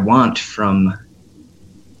what I want from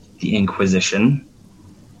the Inquisition,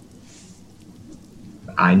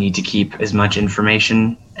 I need to keep as much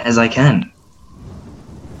information as I can.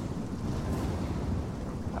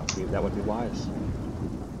 That would be wise.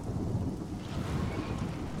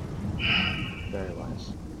 Very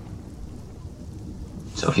wise.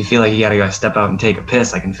 So if you feel like you gotta go step out and take a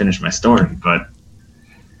piss, I can finish my story, but...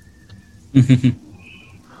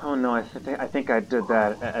 Oh no, I think I did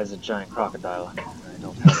that as a giant crocodile. I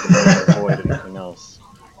don't have to avoid anything else.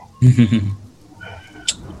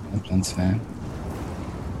 That plan's fair.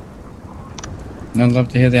 I'd love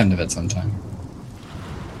to hear the end of it sometime.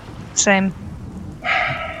 Same.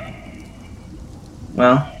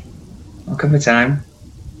 Well, there'll come a time.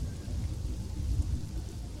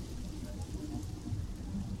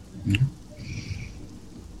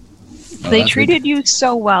 They treated you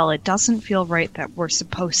so well, it doesn't feel right that we're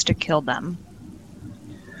supposed to kill them.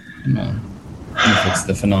 No. If it's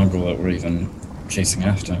the Finagro that we're even chasing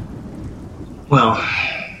after. Well,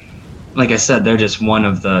 like I said, they're just one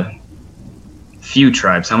of the few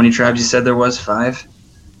tribes. How many tribes you said there was? 5?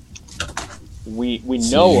 We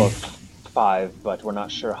know of 5, but we're not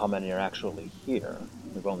sure how many are actually here.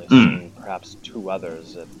 We've only seen perhaps 2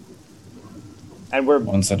 others. And we're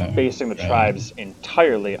basing the tribes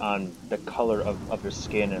entirely on the color of their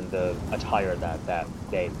skin and the attire that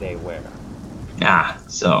they wear. Ah,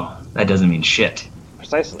 so that doesn't mean shit.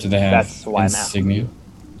 Precisely. Do they have That's why I'm asking. insignia?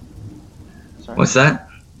 Sorry. What's that?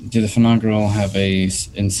 Do the Finagral have a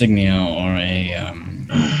insignia or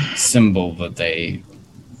a symbol that they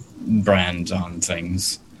brand on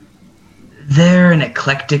things? They're an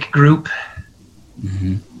eclectic group.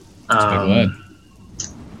 Mm-hmm. That's a big word.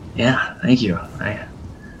 Yeah, thank you.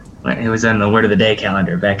 It was on the Word of the Day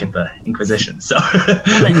calendar back at the Inquisition, so.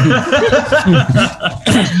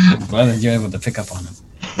 Glad that you're able to pick up on it.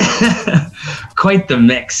 Quite the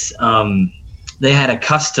mix. They had a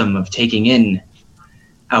custom of taking in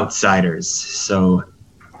outsiders, so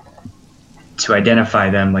to identify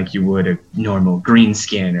them like you would a normal green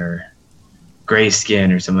skin or gray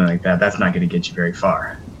skin or something like that, that's not going to get you very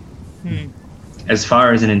far. As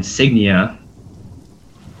far as an insignia,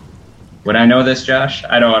 would I know this, Josh?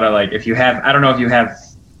 I don't want to I don't know if you have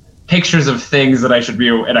pictures of things that I should be,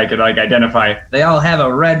 and I could identify. They all have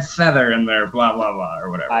a red feather in their blah blah blah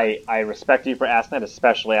or whatever. I respect you for asking that,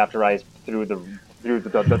 especially after I threw the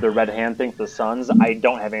red hand thing for the Suns. I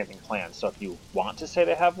don't have anything planned, so if you want to say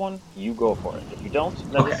they have one, you go for it. If you don't,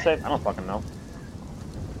 then just say I don't fucking know.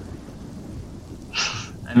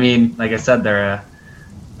 I mean, like I said, they're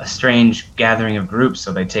a strange gathering of groups,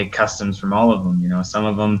 so they take customs from all of them. You know, some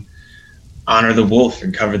of them honor the wolf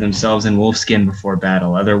and cover themselves in wolf skin before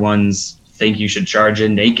battle. Other ones think you should charge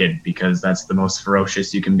in naked because that's the most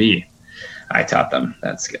ferocious you can be. I taught them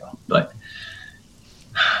that skill, but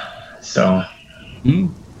so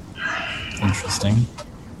interesting.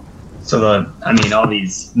 So all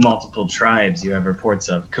these multiple tribes you have reports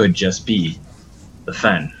of could just be the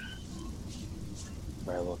Fen.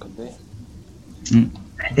 Very well could be.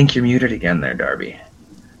 I think you're muted again there, Darby.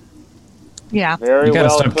 Yeah. Very You gotta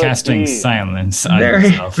well stop could casting be. silence on Very,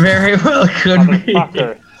 yourself. very well could be.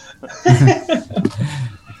 Motherfucker.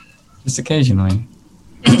 Just occasionally.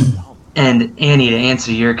 And Annie, to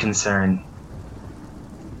answer your concern,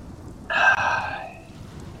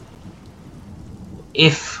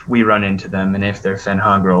 if we run into them and if they're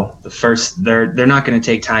Fenhagral, they're not going to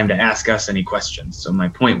take time to ask us any questions. So my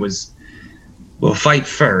point was, we'll fight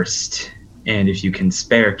first, and if you can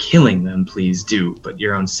spare killing them, please do. But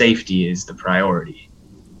your own safety is the priority.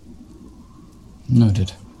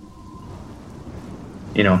 Noted.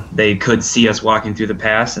 You know, they could see us walking through the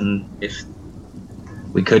pass, and if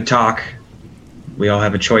we could talk, we all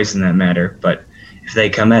have a choice in that matter. But if they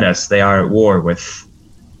come at us, they are at war with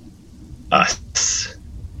us.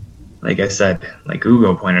 Like I said, like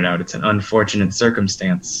Ugo pointed out, it's an unfortunate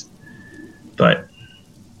circumstance. But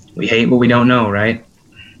we hate what we don't know, right?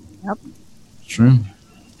 Yep. True.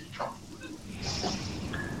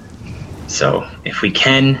 So, if we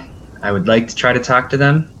can, I would like to try to talk to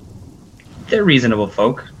them. They're reasonable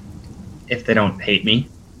folk, if they don't hate me.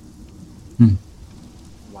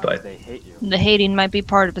 Why But- do they hate you? The hating might be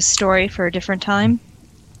part of a story for a different time.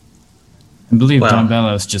 I believe Well- Don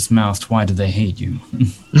Bellows just mouthed, "Why do they hate you?"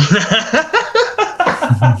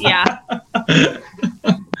 Yeah. I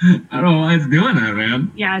don't know why it's doing that,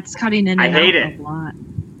 man. Yeah, it's cutting in and I hate out it. a lot.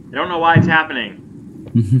 I don't know why it's happening.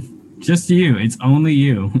 Just you. It's only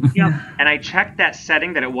you. Yep. And I checked that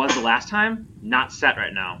setting that it was the last time. Not set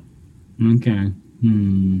right now. Okay.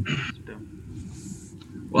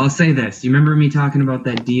 Well, I'll say this. You remember me talking about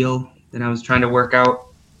that deal that I was trying to work out?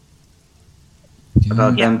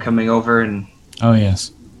 About them coming over and... Oh,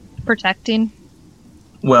 yes. Protecting.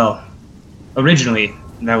 Well, originally,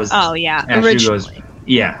 that was... Oh, yeah. Ash Originally. Hugo's,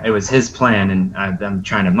 yeah, it was his plan, and I'm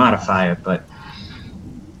trying to modify it, but...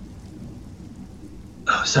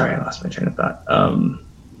 Oh, sorry, I lost my train of thought.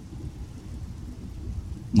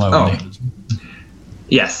 Why would Oh. they hate you?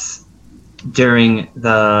 Yes. During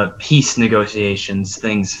the peace negotiations,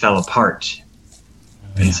 things fell apart.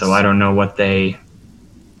 And Yes. so I don't know what they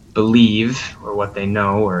believe or what they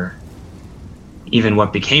know or even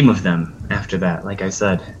what became of them after that. Like I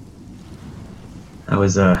said, that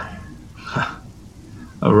was a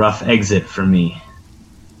rough exit for me.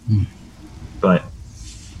 But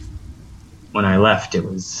when I left,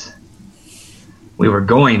 we were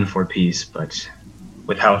going for peace, but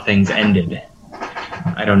with how things ended,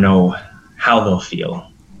 I don't know how they'll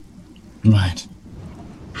feel. Right.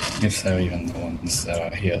 If they're even the ones that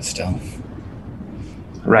are here still.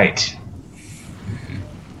 Right.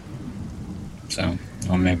 So,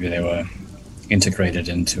 or maybe they were integrated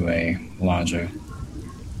into a larger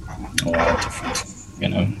or a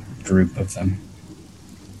different, group of them.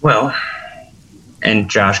 Well, and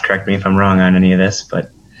Josh, correct me if I'm wrong on any of this,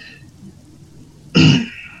 but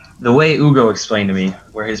the way Ugo explained to me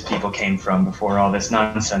where his people came from before all this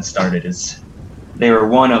nonsense started is they were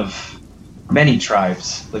one of many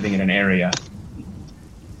tribes living in an area.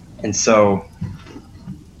 And so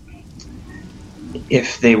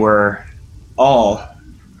if they were all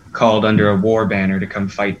called under a war banner to come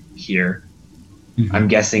fight here, I'm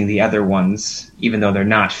guessing the other ones, even though they're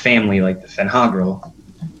not family like the Fenhagral,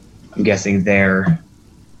 I'm guessing they're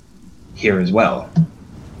here as well.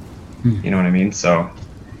 You know what I mean? So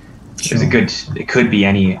there's it could be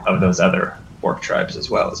any of those other orc tribes as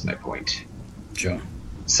well, is my point. Sure.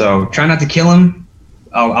 So try not to kill them.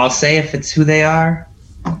 I'll say if it's who they are.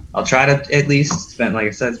 I'll try to at least. It's been, like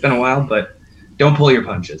I said, it's been a while, but don't pull your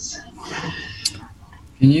punches.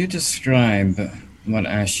 Can you describe what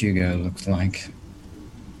Ashugo looked like?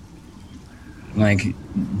 Like,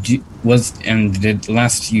 the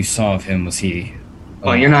last you saw of him, was he?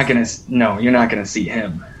 Well, you're not gonna see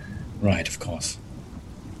him. Right, of course.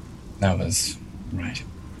 That was right.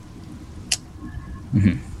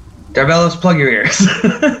 Darbelos, plug your ears.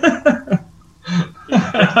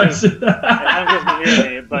 I'm just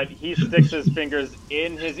hearing me, but he sticks his fingers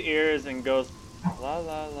in his ears and goes la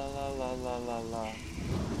la la la la la la la.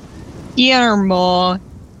 Guillermo,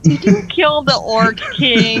 did you kill the Orc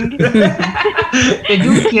King? Did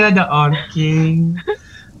you kill the Orc King?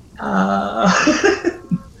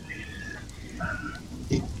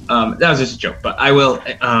 That was just a joke, but I will,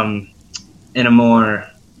 in a more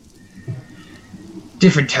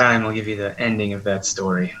different time, I'll give you the ending of that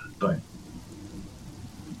story. But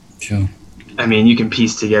sure. I mean, you can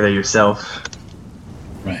piece together yourself.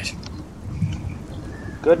 Right.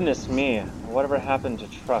 Goodness me, whatever happened to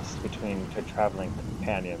trust between two traveling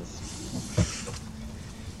companions?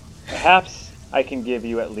 Perhaps I can give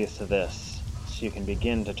you at least this, so you can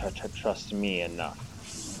begin to trust me enough.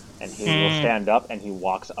 And he will stand up and he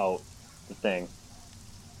walks out the thing.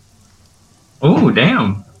 Oh,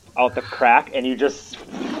 damn. Out the crack, and you just...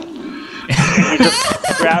 he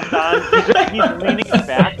just grabs on. He's leaning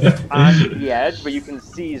back on the edge, but you can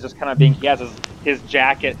see he's just kind of being... He has his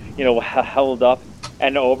jacket, held up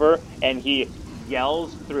and over, and he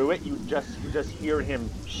yells through it. You just hear him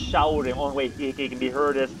shouting. Only way he can be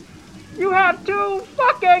heard is, "You have 2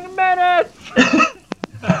 fucking minutes!"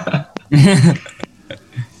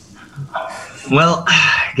 Well,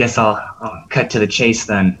 I guess I'll cut to the chase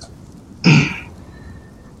then.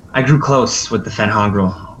 I grew close with the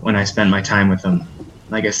Fenhagral when I spent my time with them.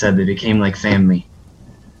 Like I said, they became like family.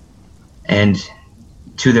 And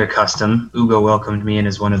to their custom, Ugo welcomed me in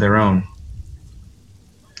as one of their own.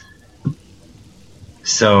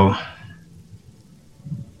 So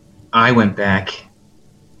I went back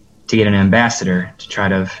to get an ambassador to try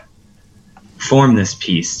to form this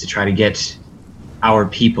peace, to try to get our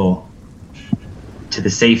people to the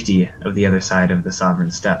safety of the other side of the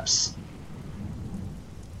Sovereign Steppes.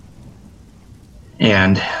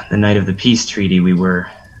 And the night of the peace treaty, we were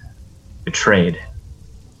betrayed.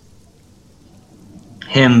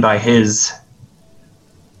 Him by his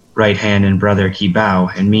right hand and brother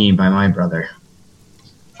Kibao, and me by my brother.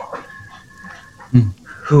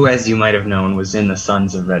 Who, as you might have known, was in the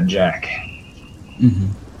Sons of Red Jack.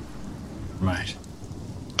 Right.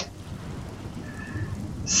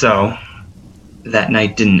 So, that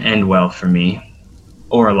night didn't end well for me,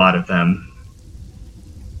 or a lot of them.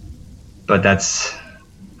 But that's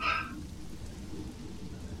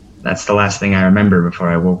the last thing I remember before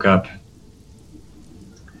I woke up.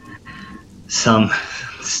 Some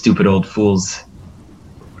stupid old fools.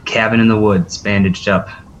 Cabin in the woods, bandaged up.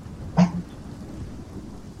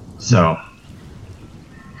 So,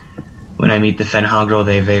 when I meet the Fenhagral,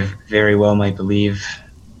 they very well might believe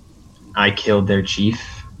I killed their chief.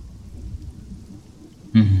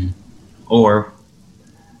 Or,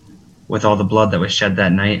 with all the blood that was shed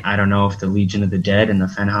that night, I don't know if the Legion of the Dead and the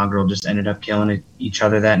Fenhagral just ended up killing each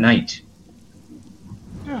other that night.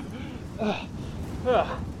 I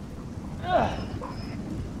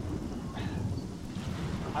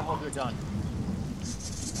hope you're done.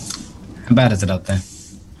 How bad is it out there?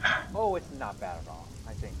 Oh, it's not bad at all,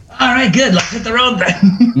 I think. All right, good. Let's hit the road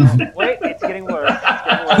then. Wait, it's getting worse.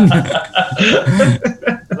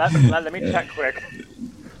 Let me check quick.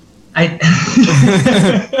 I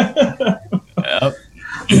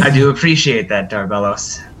do appreciate that,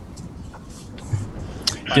 Darbelos.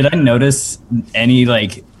 Did I notice any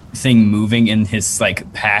thing moving in his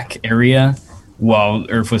pack area while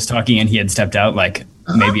Urf was talking and he had stepped out,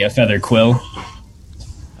 maybe a feather quill?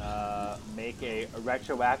 Make a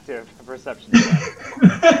retroactive perception check.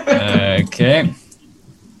 Okay.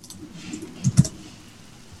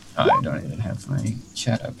 Oh, I don't even have my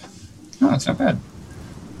chat up. Oh, it's not bad.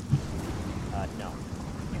 No.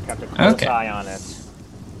 You kept a close eye on it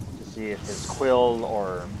to see if his quill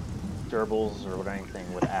or gerbils or anything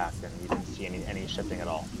would act, and you didn't see any shifting at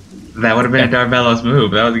all. That would have been a Darbelos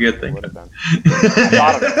move. That was a good thing. It would have been.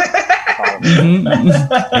 I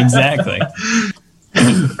probably.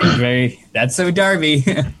 Exactly. That's so Darby.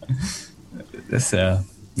 Yeah.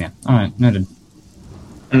 All right, noted.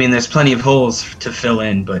 I mean, there's plenty of holes to fill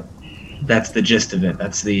in, but that's the gist of it.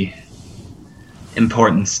 That's the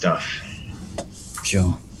important stuff.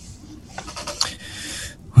 Sure.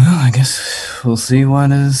 Well, I guess we'll see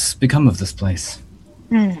what has become of this place.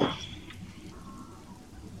 Not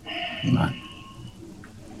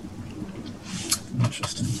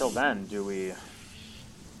interesting. Until then, do we... You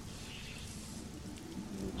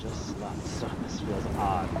just slept, so this feels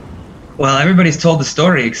odd. Well, everybody's told the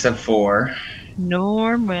story except for...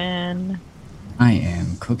 Norman. I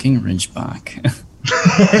am cooking Ridgeback.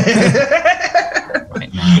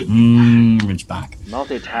 Right now. Ridgeback.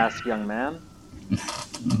 Multitask, young man.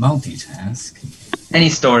 Multitask. Any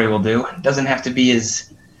story will do. It doesn't have to be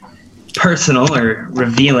as personal or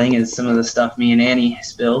revealing as some of the stuff me and Annie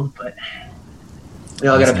spilled, but we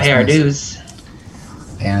all gotta pay our dues.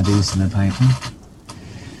 Pay our dues in the paper.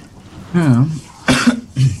 Oh.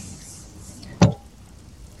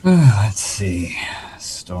 Let's see.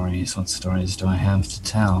 Stories. What stories do I have to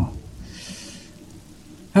tell?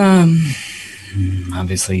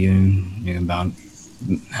 Obviously you knew about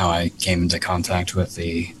how I came into contact with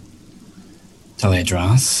the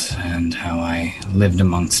Teledras and how I lived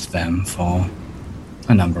amongst them for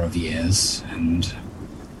a number of years, and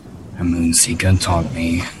a Moonseeker taught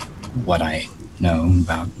me what I know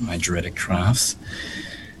about my druidic crafts.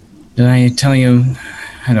 Did I tell you?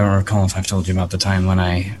 I don't recall if I've told you about the time when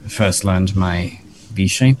I first learned my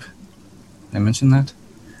V-shape. Did I mention that?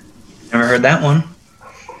 Never heard that one.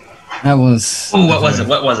 That was... Ooh, what was it?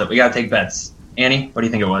 What was it? We gotta take bets. Annie, what do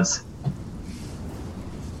you think it was?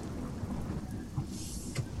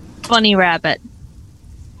 Bunny rabbit.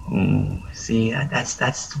 Ooh, see,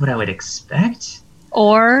 that's what I would expect.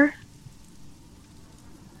 Or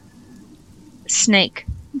snake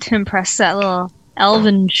to impress that little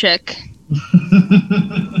elven chick.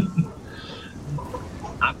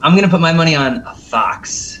 I'm gonna put my money on a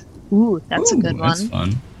fox. Ooh, that's a good one. That's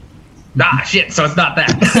fun. Ah, shit, so it's not that.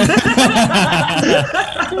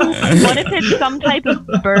 What if it's some type of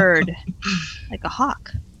bird? Like a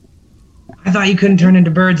hawk. I thought you couldn't turn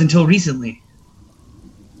into birds until recently.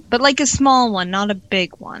 But like a small one, not a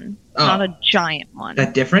big one. Oh. Not a giant one.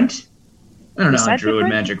 That different? I don't know Is how that druid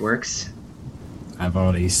different? magic works. I've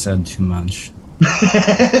already said too much.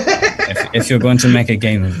 If you're going to make a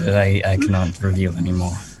game of it, I cannot reveal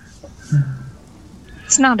anymore.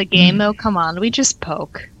 It's not a game, though. Come on, we just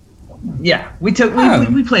poke. Yeah, we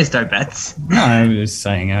placed our bets. No, I was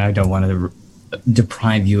saying I don't want to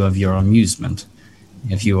deprive you of your amusement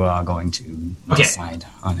if you are going to decide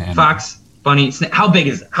on it. Fox, bunny, snake. How big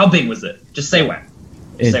is it? How big was it? Just say when.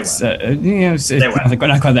 It's Say it's Say what?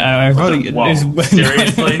 not quite that. I've already. Whoa,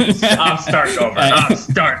 seriously? I'm starting over.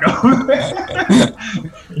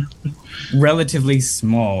 Relatively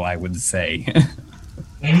small, I would say.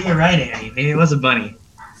 Maybe you're right, Annie. Maybe it was a bunny.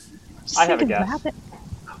 I have a Think of guess. rabbit.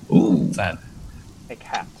 Ooh, What's that? A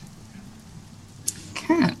cat.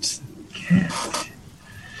 Cat.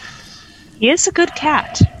 He is a good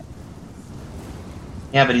cat.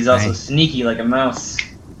 yeah, but he's also Hey. sneaky like a mouse.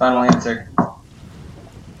 Final answer.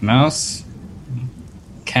 Mouse.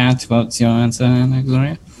 Cat. What's your answer,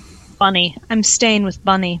 Gloria? Bunny. I'm staying with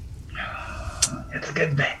Bunny. That's a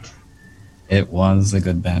good bet. It was a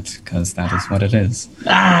good bet because that is what it is.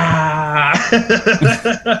 Ah!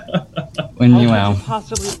 When How you could you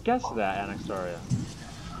possibly guess that, Anaxaria?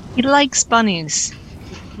 He likes bunnies.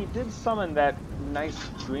 He did summon that nice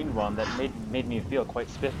green one that made me feel quite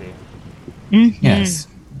spiffy. Mhm. Yes.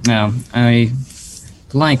 Now, I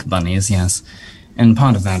like bunnies, yes. And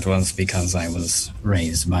part of that was because I was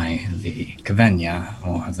raised by the Cavenia,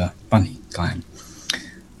 or the bunny clan.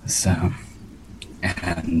 So,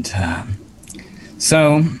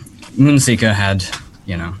 so Moonseeker had,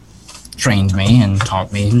 trained me and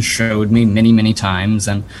taught me and showed me many, many times,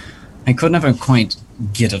 and I could never quite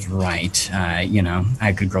get it right.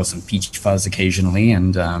 I could grow some peach fuzz occasionally,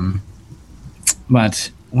 and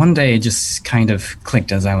but one day it just kind of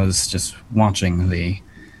clicked as I was just watching the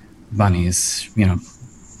bunnies,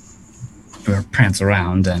 prance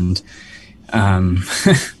around, and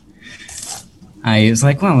I was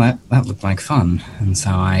like, well, that looked like fun, and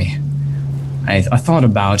so I thought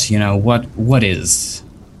about, what is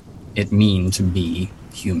it mean to be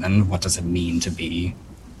human? What does it mean to be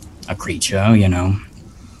a creature?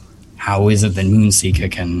 How is it that Moonseeker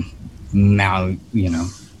can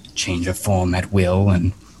change a form at will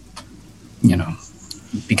and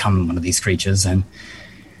become one of these creatures? And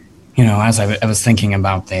as I was thinking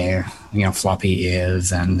about their floppy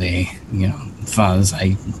ears and the fuzz,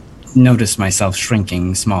 I noticed myself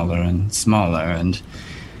shrinking smaller and smaller, and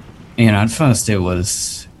at first it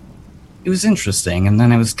was interesting, and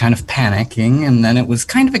then I was kind of panicking, and then it was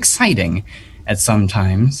kind of exciting at some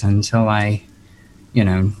times until I,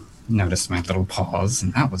 noticed my little paws,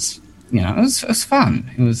 and that was, it was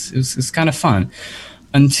fun. It was kind of fun.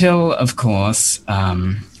 Until, of course,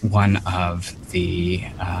 one of the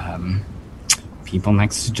people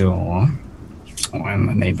next door, or in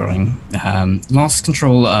the neighboring, lost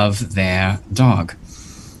control of their dog.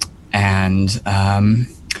 And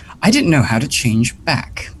I didn't know how to change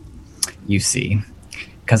back, you see,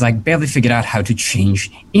 because I barely figured out how to change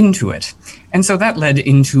into it. And so that led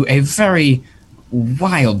into a very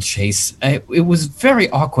wild chase. It was very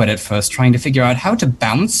awkward at first, trying to figure out how to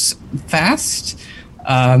bounce fast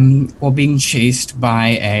while being chased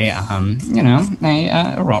by a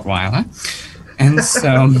Rottweiler. And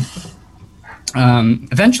so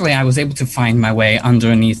eventually I was able to find my way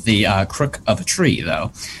underneath the crook of a tree,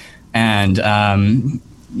 though. And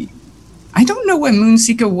I don't know where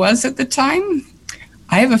Moonseeker was at the time.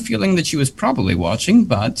 I have a feeling that she was probably watching,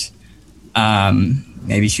 but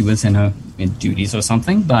maybe she was in her duties or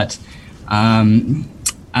something. But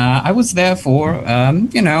I was there for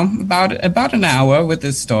about an hour with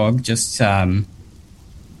this dog, just kind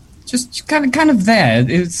of there.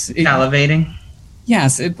 Salivating.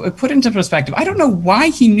 Yes, it put into perspective. I don't know why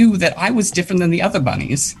he knew that I was different than the other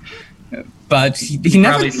bunnies, but he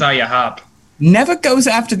never probably saw you hop. Never goes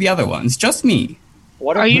after the other ones, just me.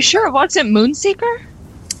 Are you sure it wasn't Moonseeker?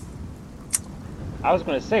 I was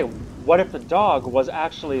going to say, what if the dog was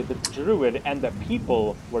actually the druid and the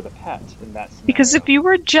people were the pet in that scenario? Because if you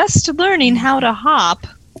were just learning how to hop,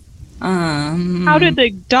 how did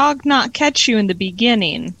the dog not catch you in the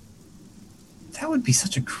beginning? That would be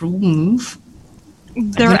such a cruel move.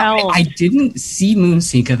 They're elves. I didn't see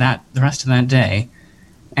Moonseeker the rest of that day,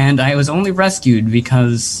 and I was only rescued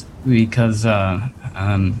because Morningstar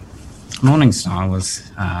was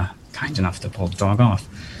kind enough to pull the dog off,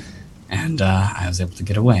 and I was able to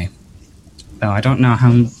get away. Though I don't know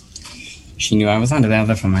how she knew I was under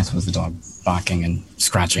there. From I suppose the dog barking and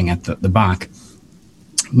scratching at the bark.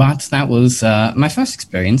 But that was my first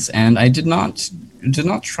experience, and I did not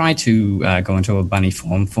try to go into a bunny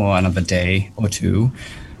form for another day or two.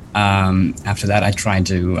 After that, I tried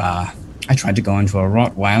to go into a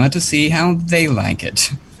Rottweiler to see how they like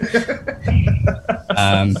it.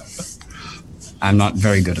 I'm not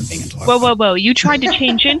very good at being a dog. Whoa! You tried to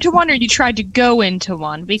change into one, or you tried to go into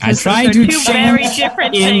one? Because I tried those are to two very change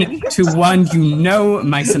different things. into one.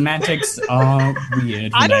 My semantics are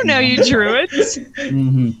weird. I don't know you druids.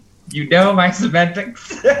 Mm-hmm. You know my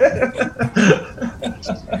semantics.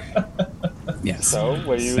 Yes. So,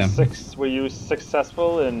 were you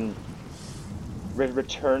successful in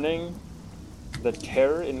returning the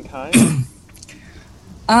terror in kind?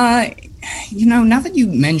 Now that you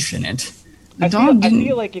mention it, the dog didn't... I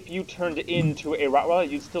feel like if you turned into a Rottweiler,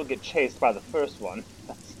 you'd still get chased by the first one.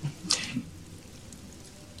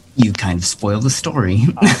 You kind of spoil the story.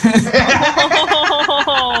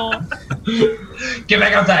 Get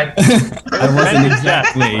back outside.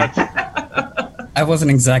 I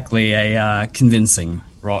wasn't exactly a convincing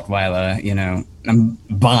Rottweiler,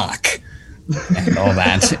 bark and all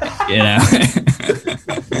that,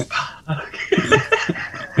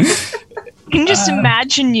 I can just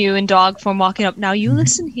imagine you in dog form walking up. Now you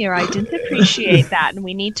listen here. I didn't appreciate that, and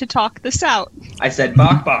we need to talk this out. I said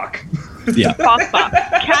bok bok. Yeah. Bok bok.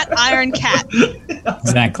 Cat, iron, cat.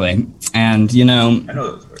 Exactly. And, I know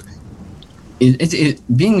those words.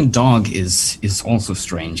 Being a dog is also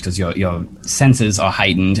strange because your senses are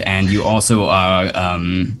heightened, and you also are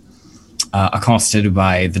accosted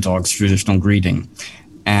by the dog's traditional greeting.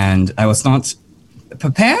 And I was not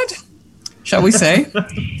prepared, shall we say,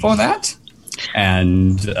 for that.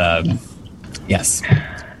 And yes,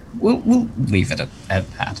 we'll leave it at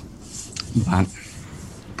that. But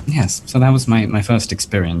yes, so that was my first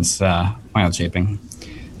experience wild shaping.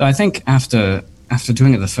 So I think after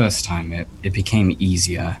doing it the first time, it became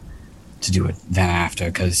easier to do it than after,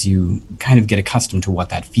 because you kind of get accustomed to what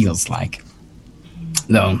that feels like.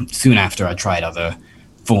 Though soon after, I tried other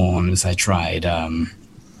forms. I tried, I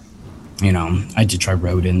did try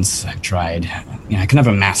rodents. I tried, I could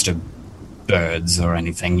never master birds or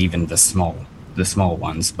anything, even the small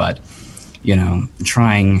ones. But,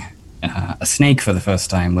 trying a snake for the first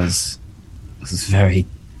time was very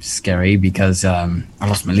scary because I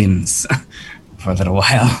lost my limbs for a little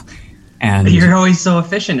while. And you're always so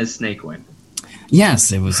efficient as Snake Wind.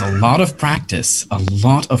 Yes, it was a lot of practice. I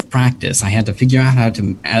had to figure out how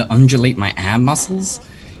to undulate my ab muscles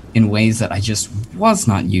in ways that I just was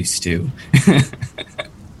not used to.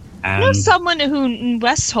 I know someone who in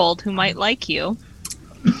Westhold who might like you.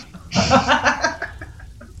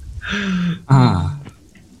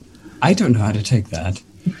 I don't know how to take that.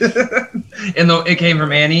 It came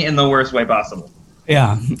from Annie in the worst way possible.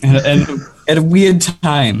 Yeah, and at a weird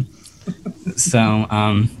time. So,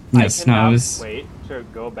 yes, I cannot was... wait to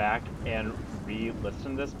go back and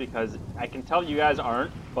re-listen to this because I can tell you guys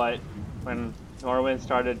aren't, but when Norwin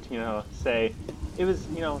started, say, it was,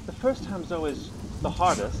 the first time's always the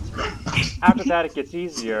hardest. After that, it gets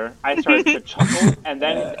easier. I started to chuckle, and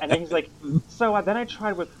then he's like, so then I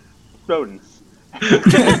tried with rodents. I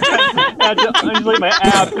had to undulate my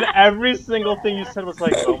abs, and every single thing you said was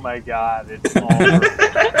like, oh my god, it's all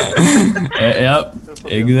perfect. Yep,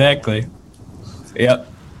 exactly. Yep.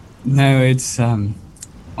 No, it's,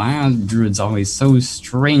 wow, Druid's always so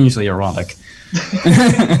strangely erotic.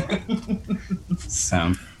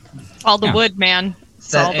 So. All the wood, man.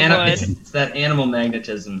 It's all the wood. It's that animal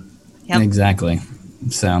magnetism. Yep. Exactly.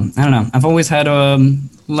 So, I don't know. I've always had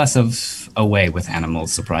less of a way with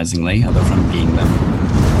animals, surprisingly, other from being them.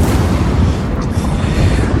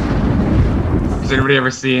 Has anybody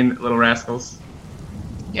ever seen Little Rascals?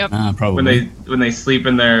 Yep. Probably. When they sleep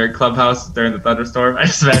in their clubhouse during the thunderstorm, I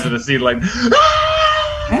just imagine the scene like,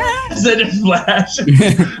 as they just flash.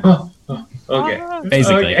 Okay.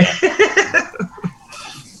 Basically. Okay.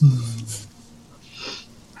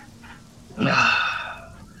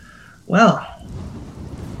 Well,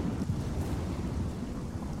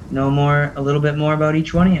 a little bit more about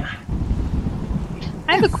each one of you.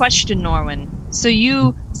 I have a question, Norwin. So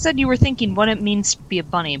you said you were thinking what it means to be a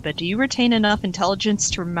bunny, but do you retain enough intelligence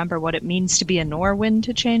to remember what it means to be a Norwin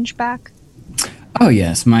to change back? Oh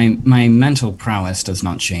yes, my mental prowess does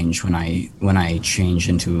not change when I change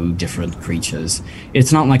into different creatures.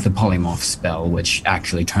 It's not like the polymorph spell, which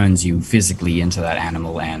actually turns you physically into that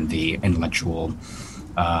animal and the intellectual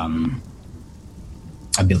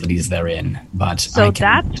abilities therein. But so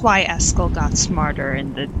that's why Eskel got smarter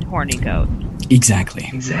in the horny goat.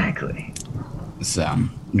 Exactly. So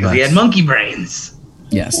because he had monkey brains.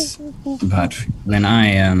 Yes, but when I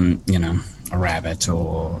am, a rabbit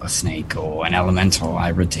or a snake or an elemental, I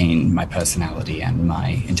retain my personality and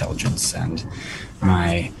my intelligence and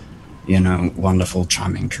my, wonderful,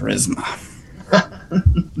 charming charisma.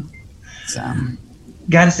 So,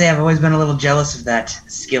 gotta say, I've always been a little jealous of that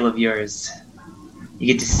skill of yours. You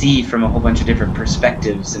get to see from a whole bunch of different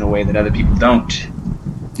perspectives in a way that other people don't.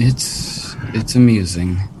 It's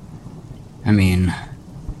amusing. I mean,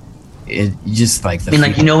 it just like the.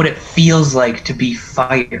 you know what it feels like to be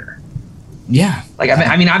fire. Yeah.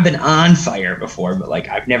 I've been on fire before, but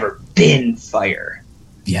I've never been fire.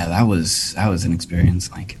 Yeah, that was an experience.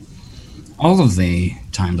 All of the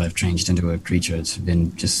times I've changed into a creature, it's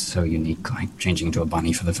been just so unique. Like changing into a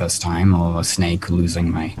bunny for the first time, or a snake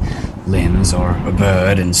losing my limbs, or a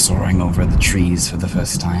bird and soaring over the trees for the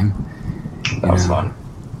first time. That was fun.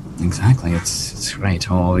 Exactly, it's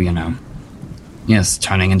great. Or yes,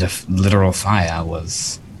 turning into literal fire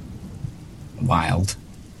was wild.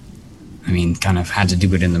 I mean, kind of had to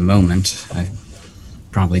do it in the moment. I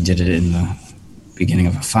probably did it in the beginning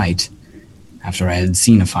of a fight after I had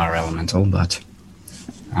seen a fire elemental, but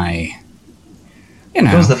I, It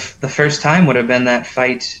was the first time would have been that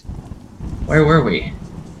fight. Where were we?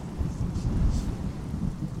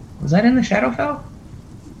 Was that in the Shadowfell?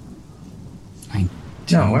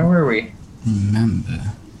 No, where were we? Remember.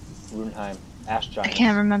 Runeheim. Ash Giant. I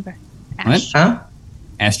can't remember. What? Huh?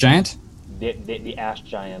 Ash Giant? The Ash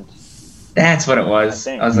Giant. That's what it was.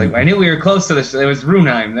 I I was like, I knew we were close to this. It was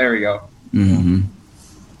Runeheim. There we go. Mm-hmm.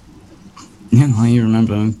 Yeah, well, you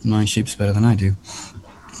remember my shapes better than I do.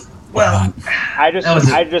 Well, I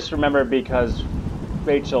just remember because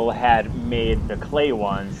Rachel had made the clay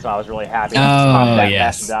one, so I was really happy. Oh,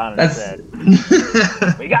 yes. Down and said,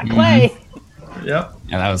 "We got clay." Yep.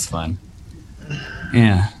 Yeah, that was fun.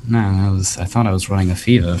 Yeah, no, I thought I was running a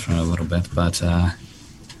fever for a little bit, but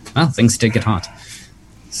well, things did get hot.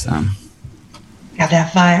 So. Got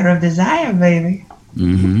that fire of desire, baby.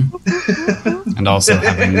 Mm-hmm. And also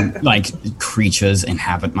having creatures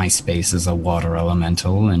inhabit my space as a water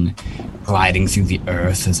elemental, and gliding through the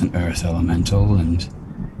earth as an earth elemental, and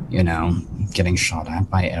getting shot at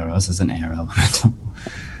by arrows as an air elemental.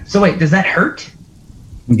 So wait, does that hurt?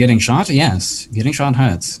 Getting shot? Yes. Getting shot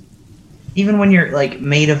hurts. Even when you're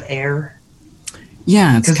made of air?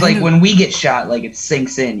 Yeah, it's because when we get shot, it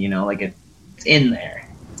sinks in, it's in there.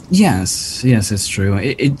 Yes, it's true.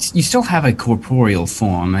 It's you still have a corporeal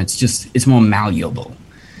form. It's more malleable,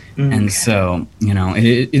 and so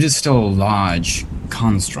it is still a large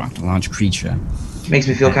construct, a large creature. Makes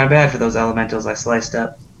me feel kind of bad for those elementals I sliced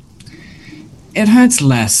up. It hurts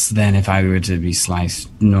less than if I were to be sliced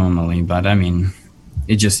normally, but I mean,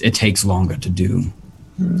 it takes longer to do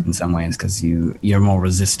in some ways because you're more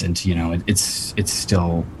resistant. You know, it's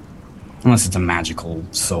still, unless it's a magical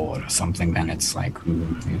sword or something, then it's like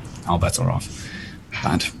all bets are off.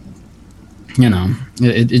 But you know,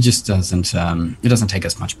 it just doesn't it doesn't take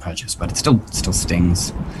as much purchase, but it still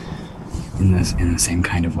stings in the same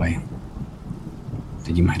kind of way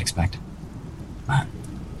that you might expect. But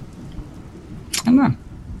I don't know.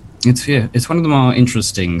 It's one of the more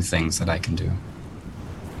interesting things that I can do,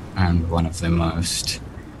 and one of the most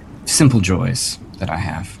simple joys that I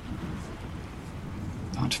have.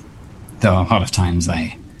 But though a lot of times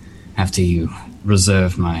I have to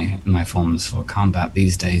reserve my forms for combat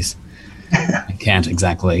these days. I can't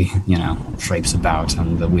exactly, traipse about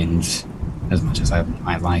on the wind as much as I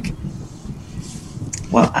might like.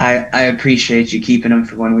 Well, I appreciate you keeping them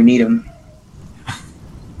for when we need them.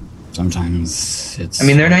 Sometimes it's... I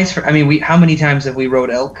mean, they're nice for... I mean, how many times have we rode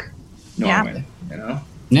elk? Normally, you know?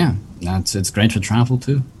 Yeah, it's great for travel,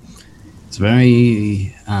 too. It's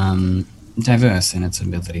very diverse in its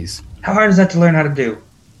abilities. How hard is that to learn how to do?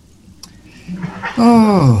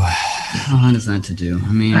 Oh, how hard is that to do?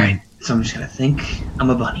 I mean... All right, so I'm just going to think. I'm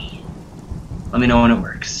a bunny. Let me know when it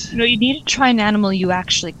works. You need to try an animal you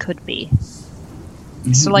actually could be.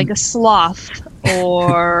 So like a sloth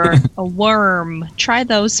or a worm. Try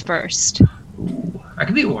those first. Ooh, I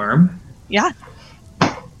could be a worm. Yeah.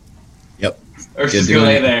 Yep. Or just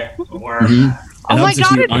lay there. A worm. Mm-hmm. Oh my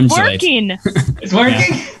god, it's undulate. working! It's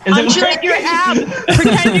working? Yeah. Is Undulate your ab!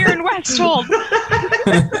 Pretend you're in Westhold!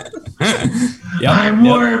 I'm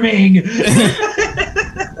worming!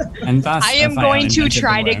 And thus, I am if going to uninvented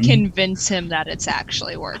try the to worm- convince him that it's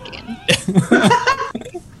actually working.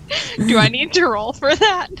 Do I need to roll for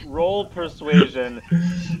that? Roll persuasion,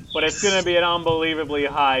 but it's gonna be an unbelievably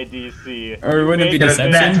high DC. Or would it be Make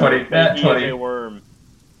deception? Nat 20. that Nat he is 20. a worm.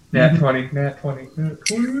 Nat 20. Nat 20. Nat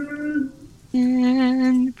 20.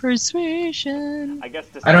 And persuasion. I guess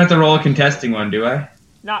I don't have to roll a contesting one, do I?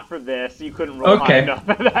 not for this. You couldn't roll high Okay. enough.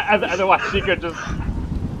 Otherwise, you could just.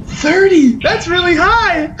 30! That's really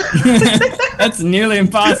high! That's nearly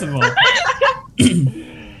impossible.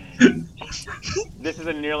 This is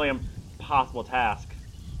a nearly impossible task,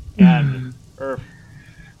 and for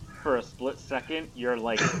a split second, you're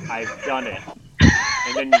like, "I've done it,"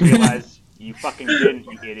 and then you realize you fucking didn't,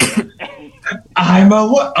 you idiot. I'm a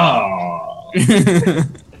what? Oh.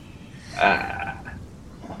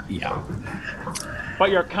 Yeah.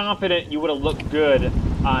 But you're confident you would have looked good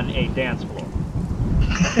on a dance floor.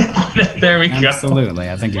 There we go. Absolutely.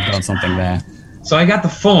 I think you've got something there. So I got the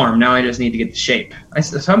form, now I just need to get the shape.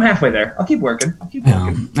 So I'm halfway there. I'll keep working.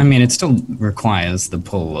 I mean, it still requires the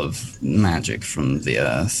pull of magic from the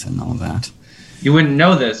earth and all that. You wouldn't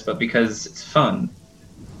know this, but because it's fun.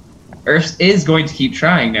 Earth is going to keep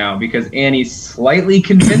trying now because Annie slightly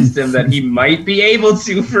convinced him that he might be able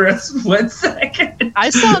to for a split second. I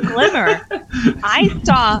saw a glimmer. I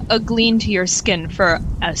saw a gleam to your skin for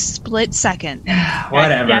a split second.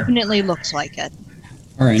 Whatever. It definitely looked like it.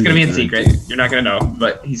 It's going to be in secret. You're not going to know,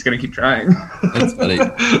 but he's going to keep trying. That's funny.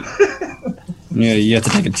 Yeah, you have to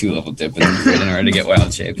take a 2-level dip in order to get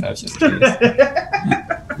wild shape. I was just curious.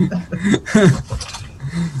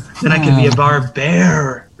 Then I could be a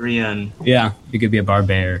barbarian. Yeah, you could be a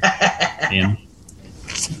barbarian. That'd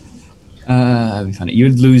be funny. You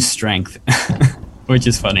would lose strength, which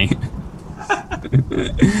is funny.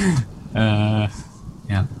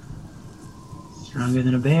 Yeah. Stronger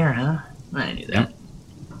than a bear, huh? I knew that. Yep.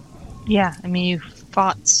 Yeah, I mean, you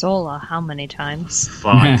fought Sola how many times?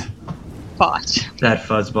 Fought. Fought. That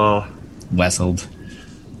fuzzball. Westled.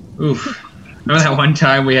 Oof. Remember that one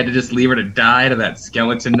time we had to just leave her to die to that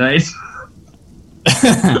skeleton knight?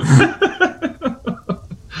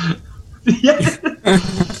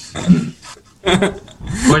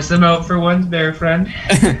 Force them out for one there, friend.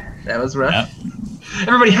 That was rough. Yep.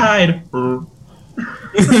 Everybody hide.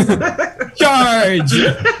 Charge!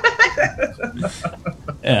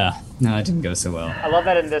 Yeah, no, it didn't go so well. I love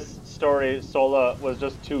that in this story, Sola was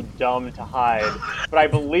just too dumb to hide, but I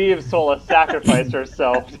believe Sola sacrificed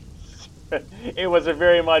herself. It was a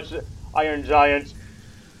very much Iron Giant.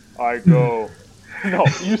 I go. No,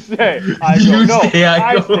 you say. I go. You No, say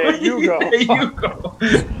I go. say you go. You go.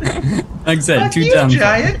 Like I said, Fuck too you, dumb.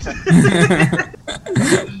 giant.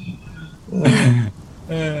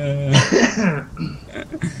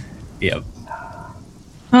 Yep.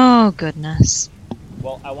 Oh, goodness.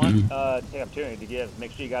 Well, I want to take the opportunity to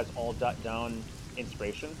make sure you guys all jot down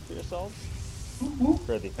inspiration for yourselves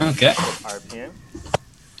for the Okay. RP.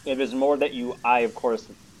 If there's more that I of course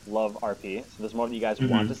love RP, so there's more that you guys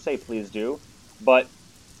want to say, please do. But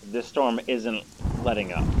this storm isn't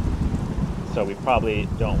letting up. So we probably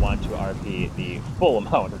don't want to RP the full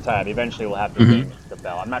amount of time. Eventually we'll have to ring the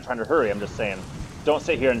bell. I'm not trying to hurry, I'm just saying, don't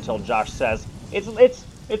sit here until Josh says, it's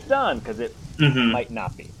done, because it might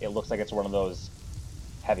not be. It looks like it's one of those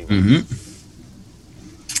heavy ones.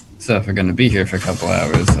 So if we're going to be here for a couple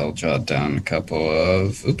hours, I'll jot down a couple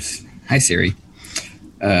of... Oops. Hi, Siri.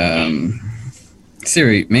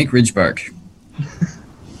 Siri, make ridge bark.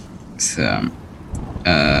 So,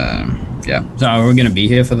 yeah. So are we going to be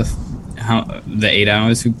here for the 8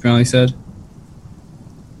 hours we probably said?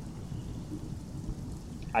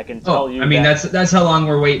 I can tell you. I mean, that's how long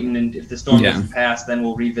we're waiting, and if the storm doesn't pass, then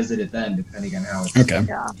we'll revisit it then, depending on how it's... Okay.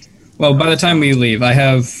 Yeah. Well, by the time we leave, I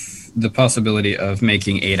have the possibility of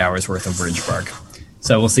making 8 hours worth of ridge bark.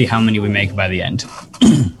 So we'll see how many we make by the end.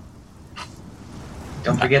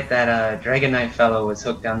 Don't forget that Dragon Knight fellow was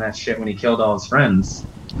hooked on that shit when he killed all his friends.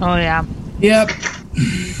 Oh, yeah. Yep.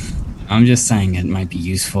 I'm just saying it might be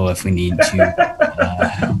useful if we need to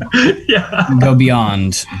go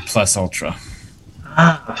beyond plus ultra.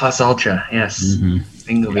 Plus ultra, yes. We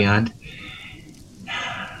can go beyond.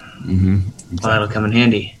 Exactly. Well, that'll come in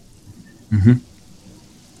handy.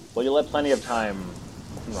 Well, you'll have plenty of time,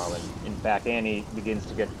 Robin. In fact, Annie begins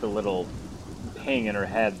to get the little ping in her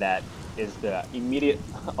head that is the immediate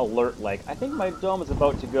alert, like, I think my dome is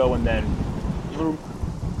about to go, and then it'll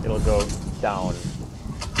go down.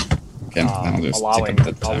 Okay,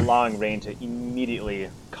 allowing rain to immediately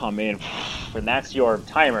come in. And that's your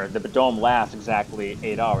timer. The dome lasts exactly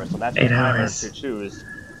 8 hours, so that's your timer to choose.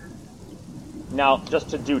 Now, just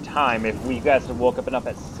to do time, if we guys had woke up enough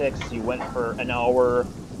at 6, you went for an hour,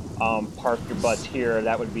 parked your butts here,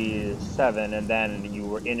 that would be 7, and then you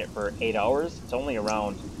were in it for 8 hours. It's only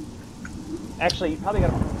around... Actually, you probably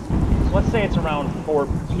got to... So let's say it's around 4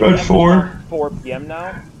 p.m. About 4? 4 p.m.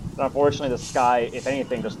 now. But unfortunately, the sky, if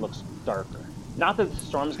anything, just looks darker. Not that the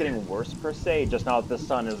storm's getting worse, per se, just now that the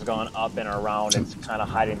sun has gone up and around, it's kind of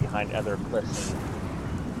hiding behind other cliffs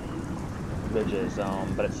and ridges,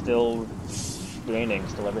 but it's still raining,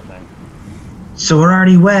 still everything. So we're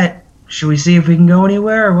already wet. Should we see if we can go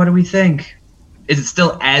anywhere, or what do we think? Is it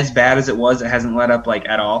still as bad as it was? It hasn't let up, like,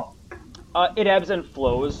 at all? It ebbs and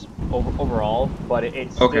flows overall, but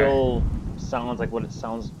it still sounds like what it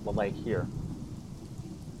sounds like here.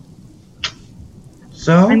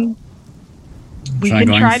 So? We can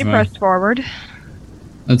try to press forward.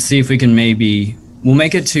 Let's see if we can maybe... We'll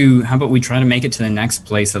make it to... How about we try to make it to the next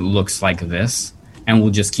place that looks like this, and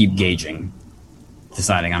we'll just keep gauging,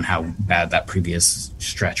 deciding on how bad that previous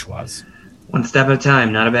stretch was. One step at a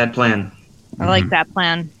time, not a bad plan. I like that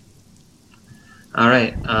plan. All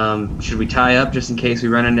right. Should we tie up just in case we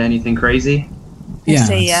run into anything crazy? Yeah,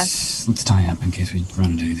 say yes. Let's tie up in case we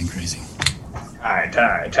run into anything crazy.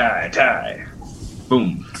 Tie.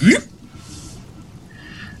 Boom.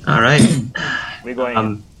 All right. We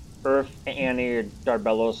going Earth, Annie,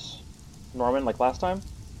 Darbelos, Norman, like last time?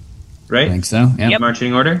 Right? I think so, yeah. Yep.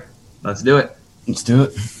 Marching order? Let's do it. Let's do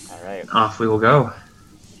it. All right. Off we will go.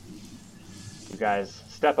 You guys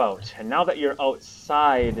step out. And now that you're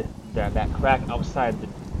outside, that crack outside the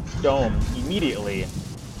dome, immediately,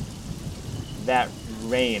 that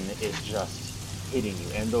rain is just hitting you.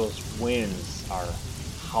 And those winds are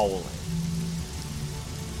howling.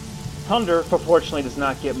 Thunder, fortunately, does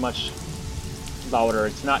not get much louder.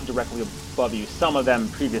 It's not directly above you. Some of them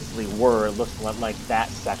previously were. It looks like that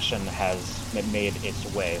section has made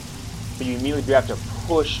its way. But you immediately do have to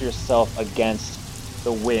push yourself against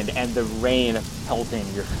the wind and the rain pelting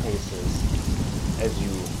your faces as you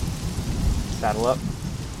saddle up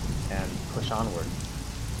and push onward.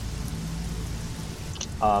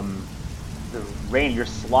 The rain, you're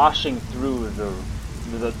sloshing through the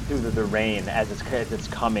rain as it's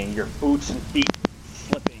coming. Your boots and feet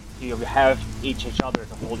slipping. You have each other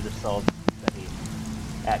to hold yourselves steady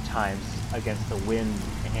at times against the wind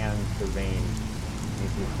and the rain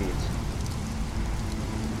beneath your feet.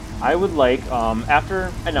 I would like,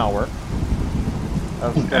 after an hour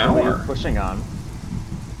of steadily pushing on,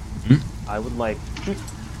 I would like two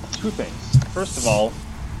things. First of all,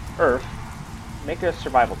 Earth, make a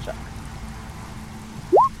survival check.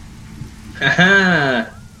 Haha!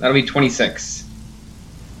 That'll be 26.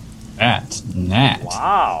 That's nat.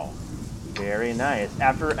 Wow. Very nice.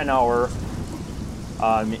 After an hour,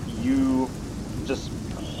 you just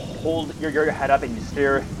hold your head up and you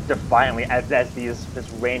stare defiantly as this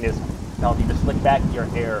rain is melting. You just slick back your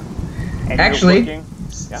hair. And actually,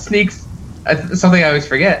 Sneaks, something I always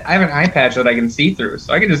forget. I have an eye patch that I can see through,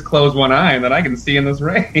 so I can just close one eye and then I can see in this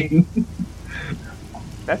rain.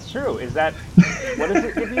 That's true. Is that what does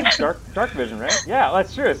it give you? Dark vision, right? Yeah,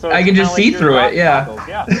 that's true. So I it's can just kinda see like through your it, yeah. goggles.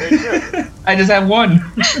 Yeah, very true. I just have one.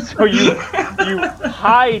 So you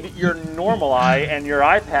hide your normal eye and your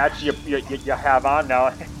eye patch you have on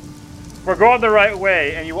now. We're going the right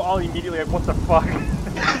way, and you all immediately like, what the fuck?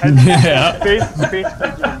 Yeah. Basically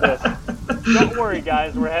doing this. Don't worry,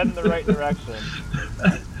 guys, we're heading the right direction.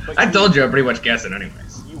 But I told you I'm pretty much guessing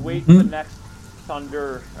anyways. You wait for the next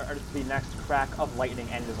thunder, or the next crack of lightning,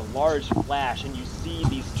 and there's a large flash, and you see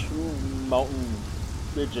these two mountain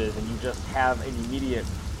ridges, and you just have an immediate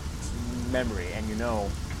memory, and you know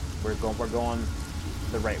we're going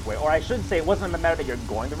the right way. Or I shouldn't say it wasn't a matter that you're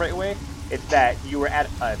going the right way. It's that you were at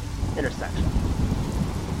an intersection.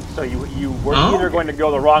 So you were either going to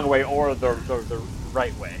go the wrong way or the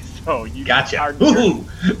right way. So you Gotcha.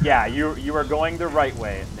 Yeah, you are going the right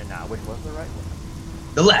way. And now, which was the right way?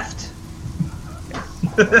 The left. Yes.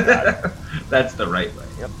 That's the right way.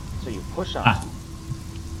 Yep. So you push on.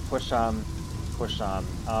 Push on.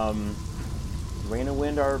 Rain and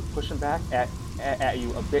wind are pushing back at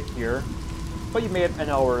you a bit here, but you made an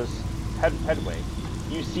hour's headway.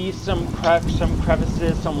 You see some cracks, some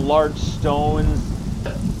crevices, some large stones.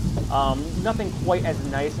 Nothing quite as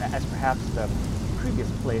nice as perhaps the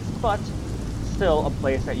previous place, but still a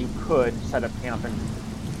place that you could set up camp and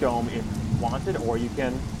dome if you wanted, or you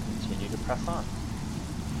can continue to press on.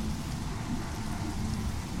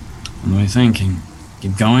 What are you thinking?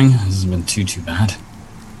 Keep going? This has been too bad.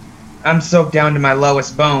 I'm soaked down to my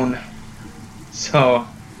lowest bone, so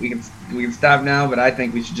we can stop now. But I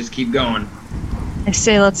think we should just keep going. I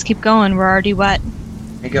say let's keep going. We're already wet.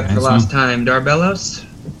 Make up for lost time, Darbellos.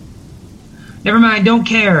 Never mind. Don't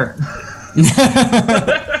care.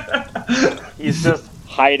 He's just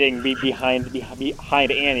hiding behind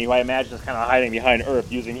Annie, who I imagine is kind of hiding behind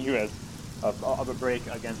Earth, using you as a break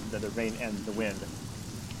against the rain and the wind.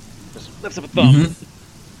 Just lifts up a thumb.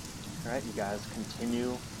 Mm-hmm. All right, you guys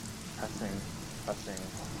continue pressing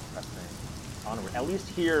onward. At least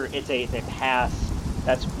here, it's a pass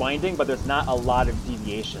that's winding, but there's not a lot of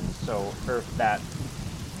deviations. So Earth, that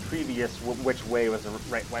previous which way was the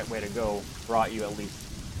right way to go, brought you at least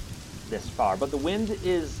this far. But the wind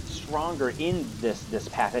is stronger in this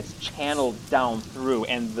path. It's channeled down through,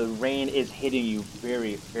 and the rain is hitting you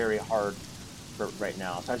very, very hard right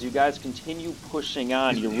now. So as you guys continue pushing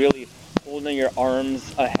on, you're really holding your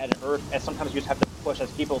arms ahead of Earth, as sometimes you just have to push as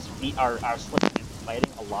people's feet are slipping and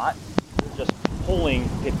sliding a lot. You're just pulling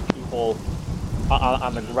people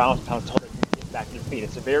on the ground until they can get back to their feet.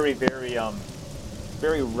 It's a very, very,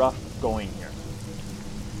 very rough going here.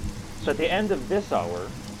 So at the end of this hour,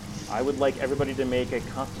 I would like everybody to make a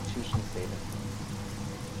Constitution saving.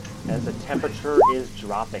 As the temperature is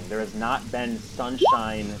dropping. There has not been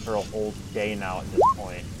sunshine for a whole day now at this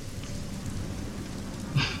point.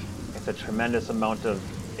 It's a tremendous amount of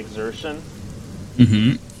exertion.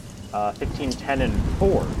 15, 10, and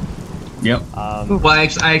 4. Yep. Well, I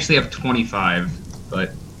actually have 25,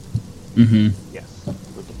 but... Yes,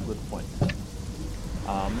 good point.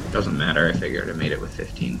 Doesn't matter, I figured I made it with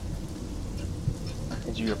 15.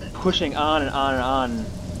 As you're pushing on and on and on,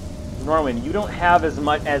 Norman, you don't have as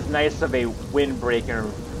nice of a windbreak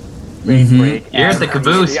or rain break. You're the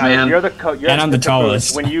caboose, man. You're and I'm the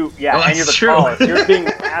tallest. And you're the true. tallest. You're being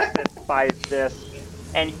blasted by this,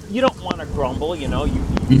 and you don't want to grumble. You know,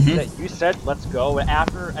 you said let's go. And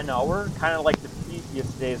after an hour, kind of like the previous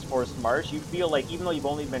day's forced march, you feel like even though you've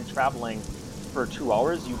only been traveling for 2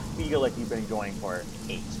 hours, you feel like you've been going for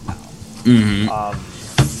 8 now.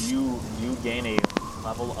 You gain a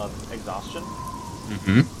level of exhaustion.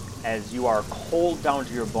 As you are cold down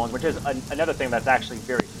to your bones, which is another thing that's actually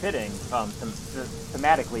very fitting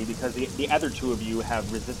thematically, because the other two of you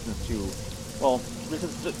have resistance to,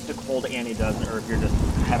 resistance to cold. Annie does, or if you're just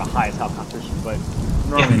have a high health constitution. But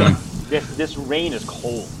normally, this rain is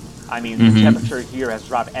cold. I mean, the temperature here has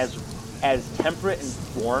dropped as temperate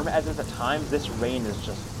and warm as it's at times. This rain is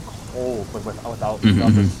just cold without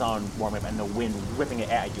the sun warming up and the wind whipping it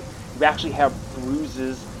at you. You actually have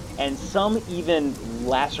bruises and some even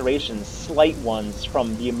lacerations, slight ones,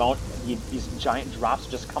 from the amount these giant drops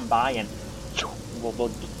just come by and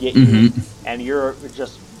will get you. And you're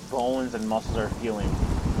just bones and muscles are feeling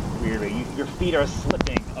weary. Your feet are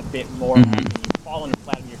slipping a bit more. You've fallen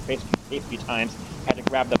flat on your face a few times. Had to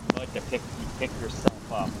grab the mud to pick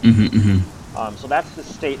yourself up. So that's the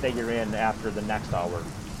state that you're in after the next hour.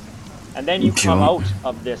 And then you come out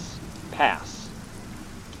of this pass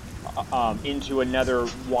into another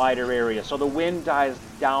wider area. So the wind dies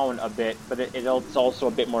down a bit, but it's also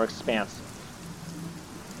a bit more expansive.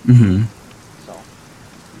 So,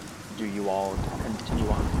 do you all continue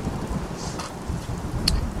on?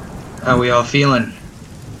 How we all feeling?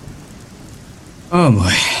 Oh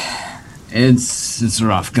boy, it's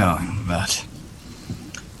rough going, but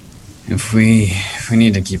if we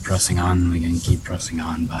need to keep pressing on, we can keep pressing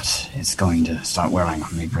on. But it's going to start wearing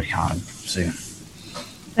on me pretty hard soon.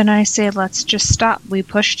 Then I say let's just stop. We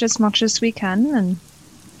pushed as much as we can, and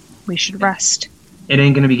we should rest. It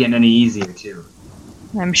ain't gonna be getting any easier, too.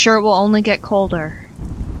 I'm sure it will only get colder.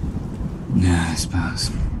 Yeah, I suppose.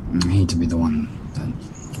 I hate to be the one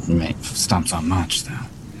that stops on much, though.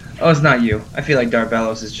 Oh, it's not you. I feel like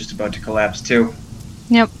Darbelos is just about to collapse, too.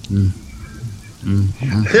 Yep.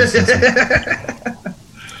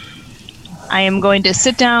 I am going to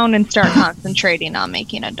sit down and start concentrating on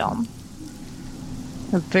making a dome.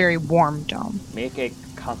 A very warm dome. Make a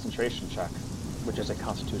concentration check, which is a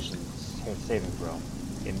Constitution saving throw.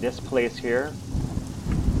 In this place here,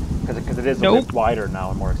 because it is a bit wider now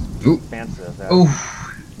and more expansive.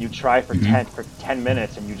 You try for 10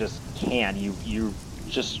 minutes and you just can't. You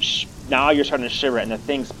just now you're starting to shiver and the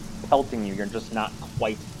thing's pelting you. You're just not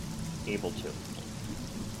quite able to.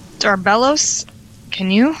 Darbelos,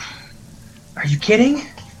 can you? Are you kidding?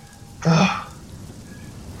 Oh.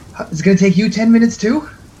 It's gonna take you 10 minutes too?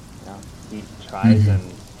 No, he tries and...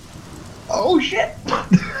 Oh shit!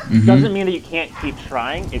 Doesn't mean that you can't keep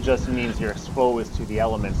trying, it just means you're exposed to the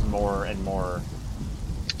elements more and more.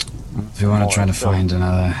 If you want to try to find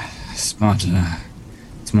another spot,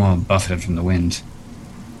 it's more buffeted from the wind.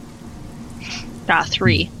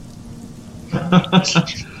 3.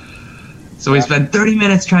 So we spent 30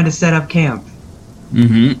 minutes trying to set up camp.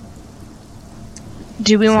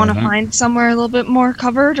 Do we want to find somewhere a little bit more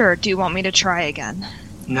covered, or do you want me to try again?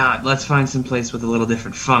 Nah, let's find some place with a little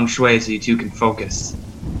different feng shui so you two can focus.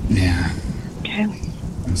 Yeah. Okay.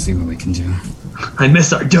 We'll see what we can do. I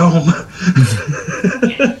miss our dome.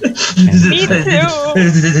 Me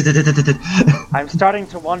too. I'm starting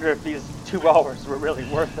to wonder if these 2 hours were really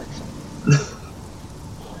worth it.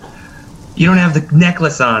 You don't have the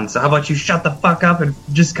necklace on, so how about you shut the fuck up and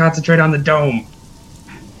just concentrate on the dome?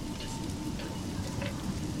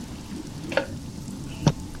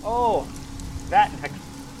 Oh, that next.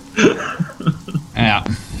 Yeah.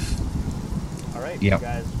 Alright, Yep. you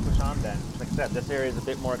guys push on then. Like I said, this area is a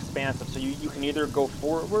bit more expansive, so you can either go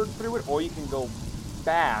forward through it or you can go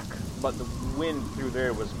back, but the wind through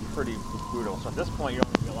there was pretty brutal. So at this point, your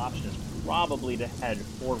only real option is probably to head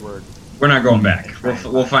forward. We're not going back.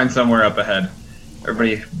 We'll find somewhere up ahead.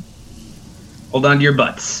 Everybody, hold on to your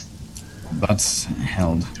butts. Butts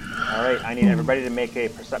held. Alright, I need everybody to make a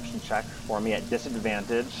perception check for me at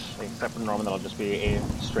disadvantage, except for Norman, that'll just be a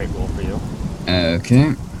straight roll for you.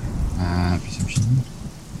 Okay. Perception.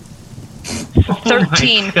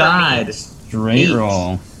 13 Oh my for God. me. Straight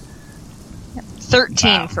roll.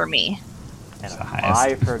 13 Wow. for me. And a the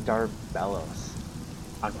highest. 5 for Darbelos.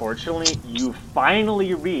 Unfortunately, you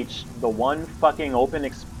finally reached the one fucking open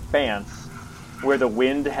expanse where the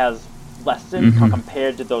wind has lessened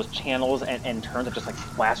compared to those channels and turns that just like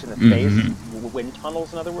splash in the face, wind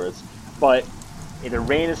tunnels in other words. But the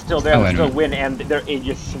rain is still there, there's still wind, and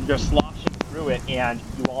you're sloshing through it, and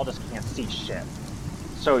you all just can't see shit.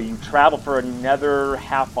 So you travel for another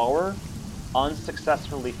half hour,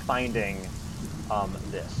 unsuccessfully finding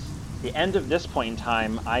this. The end of this point in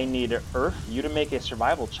time, I need Earth, you to make a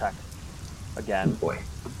survival check again. Oh boy.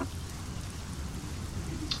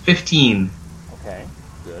 15. Okay,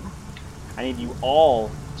 good. I need you all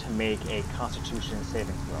to make a Constitution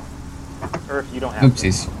saving throw. Earth, you don't have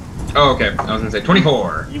Oopsies. Oh, okay. I was gonna say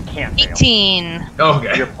 24. to. You can't fail. 18.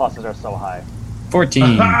 Okay. Your pluses are so high.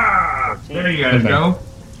 14. Ah, there you guys go.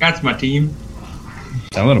 That's my team.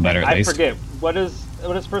 It's a little better, at I least. forget, what does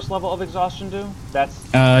first level of exhaustion do? That's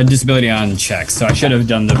Disability on checks. So I should have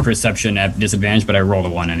done the perception at disadvantage, but I rolled a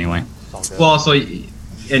 1 anyway. all good. Well, so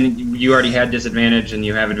and you already had disadvantage, and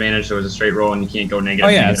you have advantage, so it was a straight roll, and you can't go negative. Oh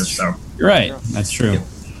yeah, negative, that's so You're right. That's true.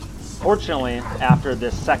 Fortunately, after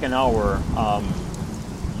this second hour,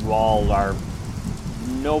 you all are.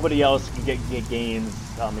 Nobody else can gains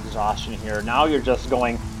exhaustion here. Now you're just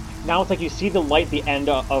going. Now it's like you see the light at the end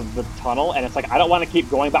of the tunnel, and it's like I don't want to keep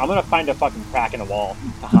going, but I'm gonna find a fucking crack in the wall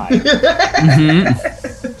to hide.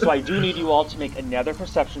 So I do need you all to make another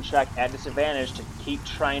perception check at disadvantage to keep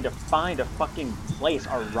trying to find a fucking place,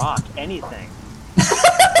 a rock, anything.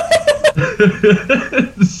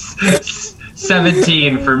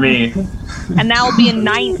 17 for me. And that will be a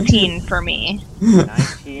 19 for me.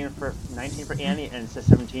 19 for Annie, and it's a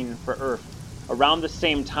 17 for Earth. Around the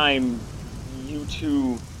same time, you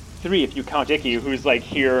 3, if you count Icky, who's like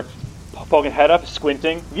here, poking head up,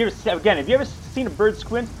 squinting. Have you ever seen a bird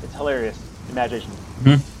squint? It's hilarious. Imagination.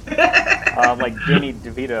 Like Danny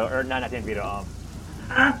DeVito, or not Danny DeVito.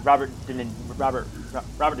 Robert De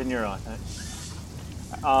Niro.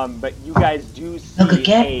 But you guys do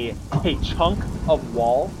see a chunk of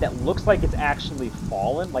wall that looks like it's actually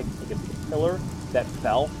fallen, like it's a pillar that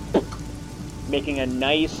fell, making a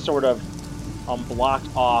nice sort of blocked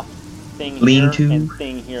off thing here and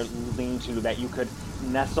thing here, lean-to that you could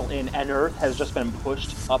nestle in. And earth has just been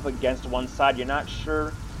pushed up against one side. You're not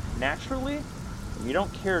sure naturally. You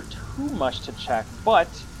don't care too much to check, but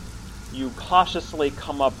you cautiously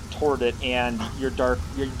come up toward it, and your dark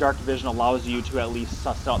vision allows you to at least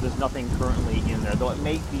suss out there's nothing currently in there. Though it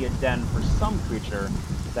may be a den for some creature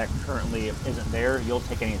that currently isn't there, you'll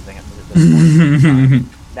take anything at this point.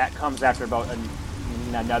 That comes after about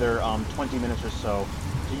another 20 minutes or so.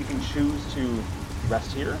 So you can choose to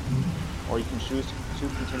rest here, or you can choose to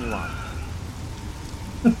continue on.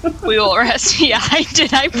 We will rest. Yeah, I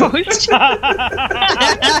post? I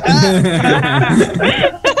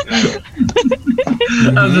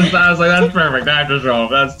was like, that's perfect. Actor's roll.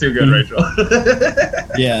 That's too good, Rachel.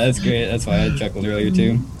 Yeah, that's great. That's why I chuckled earlier,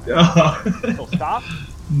 too. So stop,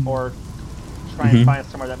 or try and find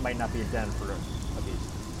somewhere that might not be a den for a beast.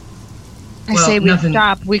 I say we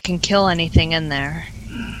stop. We can kill anything in there.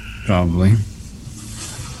 Probably.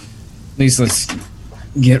 At least let's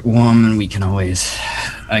get warm, and I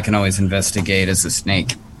can always investigate as a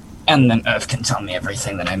snake. And then Earth can tell me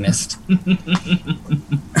everything that I missed.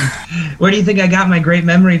 Where do you think I got my great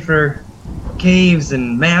memory for caves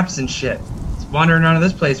and maps and shit? It's wandering around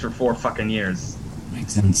this place for 4 fucking years.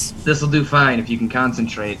 Makes sense. This'll do fine if you can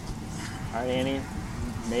concentrate. Alright, Annie,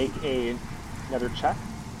 make another check.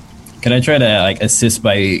 Could I try to assist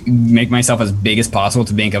by make myself as big as possible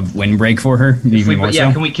to make a windbreak for her? Even more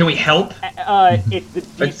so? Can we help? The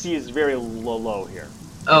DC is very low here.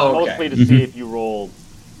 Oh, okay. Mostly to see if you roll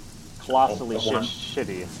colossally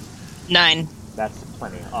shitty. 9. That's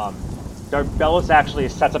plenty. Darbellus actually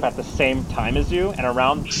sets up at the same time as you, and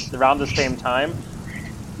around the same time,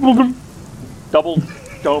 double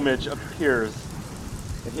domage appears,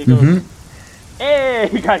 and he goes, "Hey,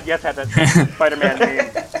 you guys guess at that Spider-Man name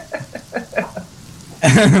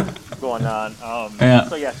going on." Yeah.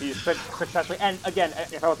 So yeah, so you successfully, and again,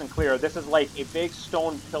 if I wasn't clear, this is like a big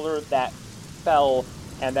stone pillar that fell,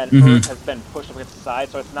 and then earth has been pushed up against the side,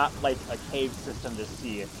 so it's not like a cave system to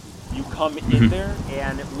see. You come in there,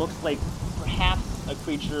 and it looks like perhaps a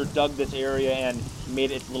creature dug this area and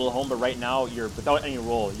made it its little home, but right now, without any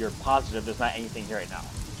roll, you're positive there's not anything here right now.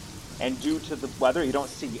 And due to the weather, you don't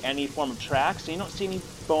see any form of tracks, and you don't see any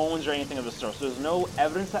bones or anything of the sort. So there's no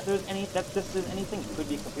evidence that this is anything. It could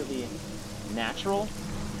be completely natural,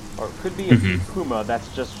 or it could be a puma that's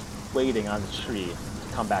just waiting on the tree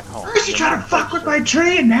to come back home. First you try to fuck with my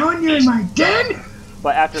tree, and now you're in my den?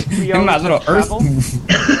 But after 3 hours of travel,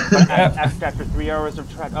 after 3 hours of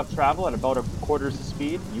travel at about a quarter's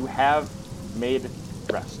speed, you have made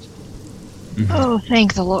rest. Oh,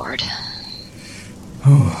 thank the Lord.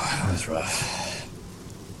 Oh, that was rough.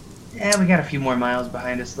 Yeah, we got a few more miles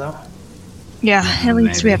behind us, though. Yeah, at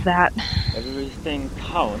least we have that. Everything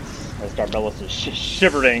counts, as Darbellus is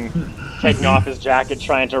shivering, taking off his jacket,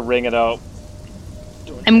 trying to wring it out.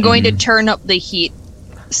 I'm going to turn up the heat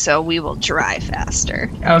so we will dry faster.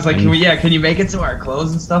 I was like, can you make it so our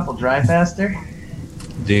clothes and stuff will dry faster?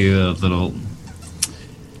 Do a little...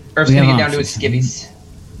 Earth's gonna get down to his skivvies.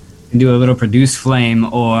 Do a little produce flame,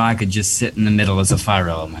 or I could just sit in the middle as a fire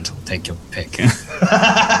elemental. Take your pick. Not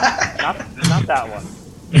that one.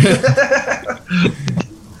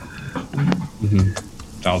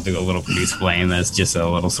 I'll do a little produce flame as just a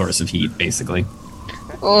little source of heat, basically.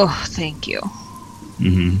 Oh, thank you.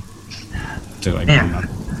 Man,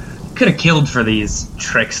 could have killed for these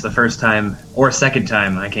tricks the first time or second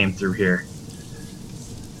time I came through here.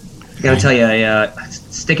 I gotta tell you, a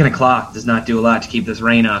stick in a cloth does not do a lot to keep this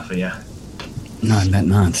rain off of you. No, I bet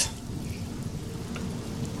not.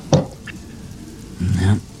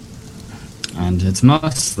 Yeah. And it's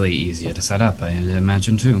mostly easier to set up, I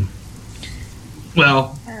imagine, too.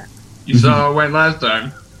 Well, you saw how it went last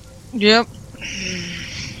time. Yep.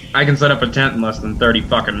 I can set up a tent in less than 30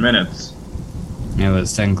 fucking minutes. It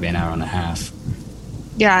was technically an hour and a half.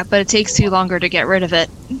 Yeah, but it takes too longer to get rid of it.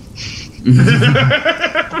 You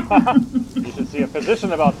should see a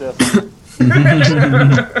physician about this. Good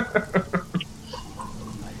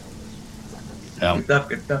stuff,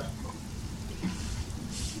 good stuff.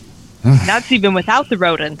 That's even without the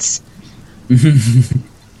rodents.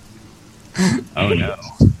 Oh no.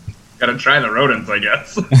 Gotta try the rodents, I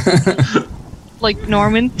guess. Like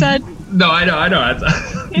Norman said? No, I know.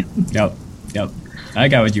 Yep. I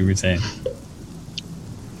got what you were saying.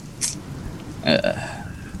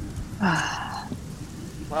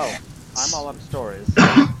 Well, I'm all up stories.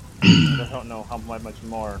 I don't know how much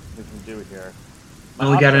more we can do here.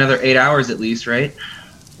 Well, we got another 8 hours at least, right?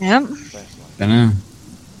 Yep. Dunno.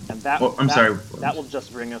 And that, I'm sorry. That will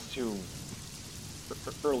just bring us to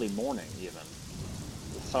early morning, even.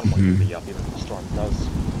 The sun won't be up, even if the storm does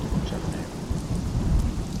germinate.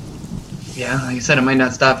 Yeah, like I said, it might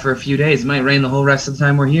not stop for a few days. It might rain the whole rest of the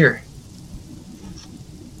time we're here.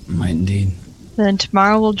 Might indeed. Then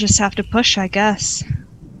tomorrow we'll just have to push, I guess.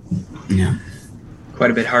 Yeah.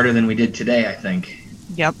 Quite a bit harder than we did today, I think.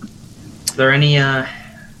 Yep. Is there any, do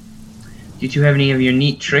you two have any of your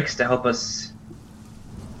neat tricks to help us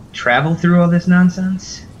travel through all this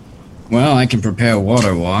nonsense? Well, I can prepare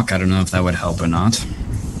water walk. I don't know if that would help or not.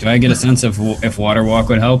 Do I get a sense of if water walk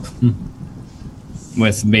would help?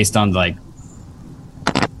 Based on like,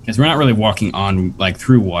 because we're not really walking on like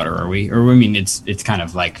through water, are we? Or I mean, it's kind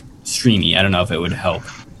of like streamy. I don't know if it would help.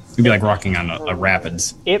 It'd be like walking on a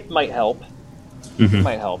rapids. It might help. Mm-hmm. It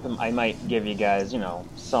might help. I might give you guys,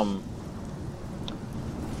 some.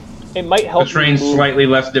 It might help. The terrain's slightly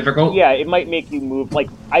less difficult. Yeah, it might make you move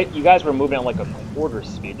you guys were moving at like a quarter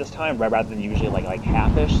speed this time, rather than usually like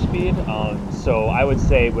half-ish speed. So I would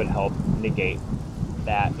say it would help negate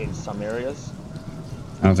that in some areas.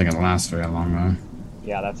 I don't think it'll last very long though.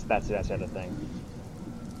 Yeah, that's the other thing.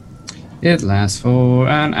 It lasts for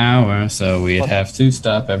an hour, so we'd have to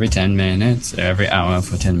stop every 10 minutes, every hour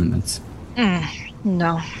for 10 minutes.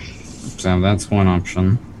 No. So that's one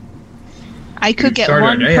option. I could get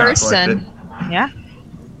one person. Yeah.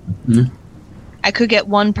 Hmm? I could get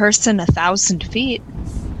one person 1,000 feet.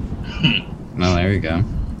 Well, there you go.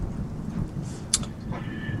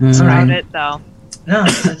 That's about it, though. No,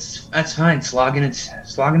 that's fine. Slogging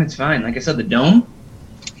it's fine. Like I said, the dome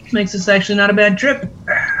makes this actually not a bad trip.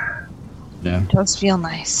 Yeah. It does feel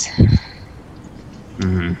nice.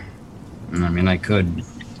 Mm-hmm. I mean, I could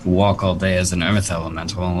walk all day as an earth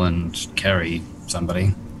elemental and carry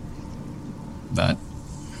somebody. But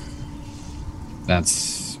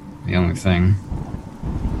that's the only thing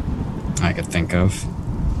I could think of.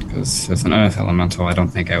 Because as an earth elemental, I don't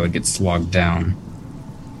think I would get slogged down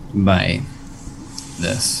by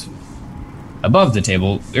this. Above the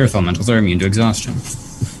table, earth elementals are immune to exhaustion.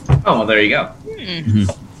 Oh, well, there you go.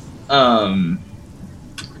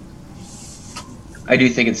 I do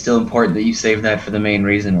think it's still important that you save that for the main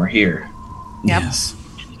reason we're here. Yep. Yes.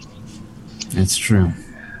 It's true.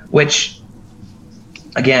 Which,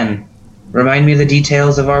 again, remind me of the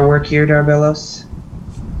details of our work here, Darbelos.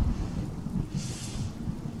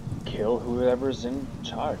 Kill whoever's in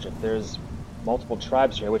charge. If there's multiple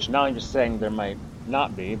tribes here, which now you're saying there might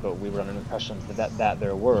not be, but we were under the impression that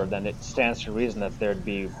there were, then it stands to reason that there'd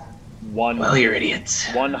be one. Well, you're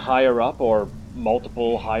idiots. One higher up or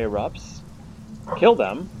multiple higher ups. Kill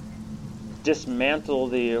them. Dismantle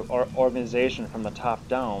the organization from the top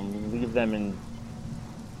down. Leave them in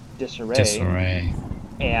disarray.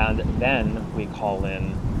 And then we call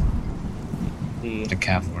in the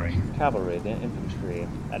cavalry. The infantry,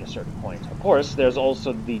 at a certain point. Of course, there's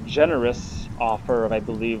also the generous offer of, I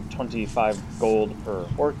believe, 25 gold per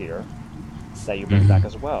orc ear that you bring back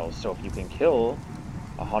as well. So if you can kill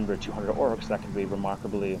 100, 200 orcs, that can be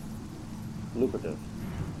remarkably lucrative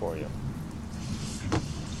for you.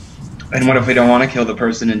 And what if we don't want to kill the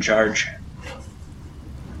person in charge?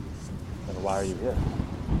 Then why are you here?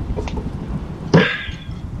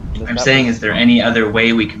 I'm saying, is there any other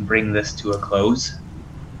way we can bring this to a close?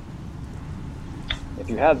 If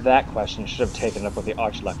you had that question, you should have taken it up with the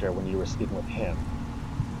Archlector when you were speaking with him.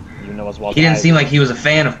 You know as well as He didn't I seem do. like he was a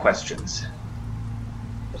fan of questions.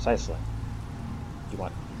 Precisely.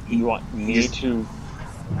 You want me to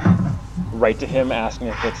write to him asking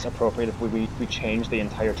if it's appropriate if we change the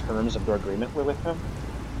entire terms of your agreement with him?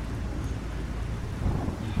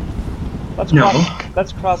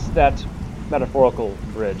 Let's cross that metaphorical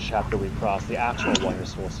bridge after we cross the actual one you're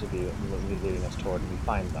supposed to be leading us toward, and we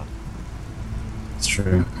find them. It's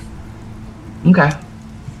true. Okay.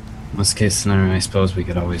 Worst case scenario, I suppose we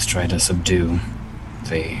could always try to subdue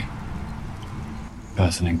the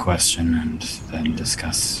person in question and then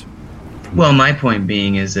discuss. Well, my point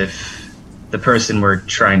being is if the person we're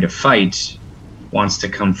trying to fight wants to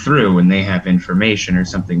come through and they have information or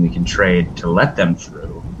something we can trade to let them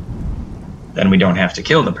through, then we don't have to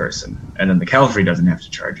kill the person, and then the cavalry doesn't have to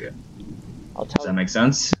charge it. Does that make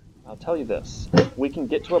sense? I'll tell you this. We can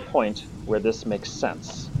get to a point where this makes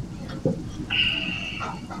sense.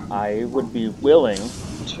 I would be willing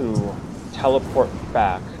to teleport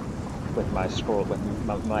back with my scroll, with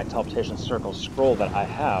my teleportation circle scroll that I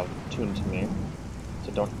have tuned to me.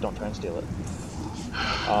 So don't try and steal it.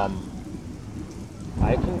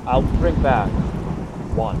 I'll bring back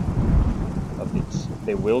one of these.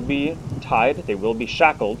 They will be tied, they will be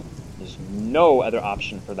shackled. There's no other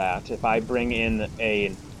option for that. If I bring in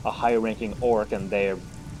a higher-ranking orc and they're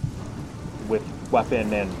with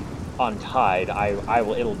weapon and untied,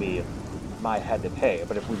 it'll be my head to pay.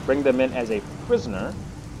 But if we bring them in as a prisoner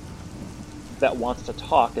that wants to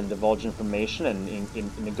talk and divulge information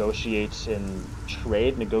and negotiate in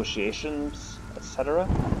trade, negotiations, etc.,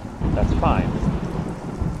 that's fine.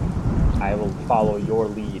 I will follow your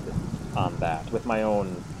lead on that with my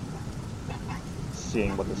own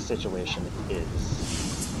seeing what the situation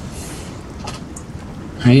is.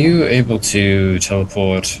 Are you able to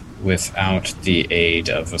teleport without the aid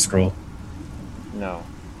of a scroll? No.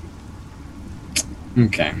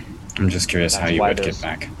 Okay. I'm just curious That's how you why would get there's-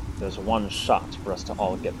 back. There's one shot for us to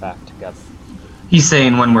all get back together. He's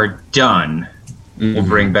saying when we're done, we'll Mhm.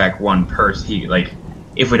 bring back one person.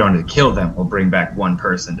 If we don't have to kill them, we'll bring back one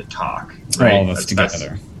person to talk. Right? All of us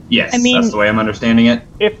together. Yes, I mean- that's the way I'm understanding it.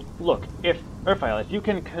 If Urfael, if you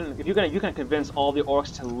can convince all the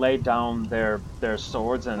orcs to lay down their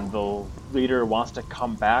swords and the leader wants to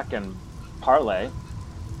come back and parley,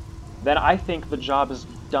 then I think the job is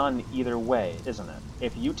done either way, isn't it?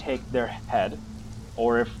 If you take their head,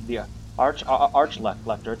 or if the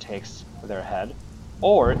Archlector takes their head,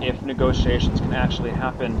 or if negotiations can actually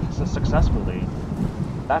happen successfully,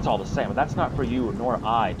 that's all the same. But that's not for you nor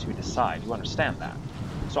I to decide. You understand that?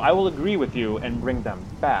 So I will agree with you and bring them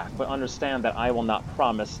back, but understand that I will not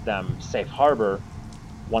promise them safe harbor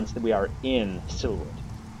once we are in Silwood.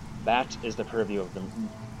 That is the purview of the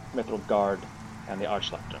Mithril Guard and the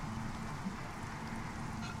Archlector.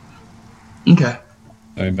 Okay.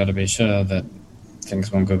 So we better be sure that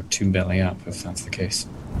things won't go too belly up if that's the case.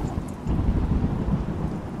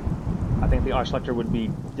 I think the Archlector would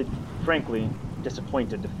be, frankly,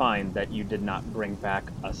 disappointed to find that you did not bring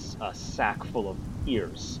back a sack full of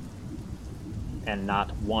ears and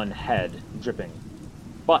not one head dripping.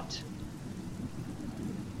 But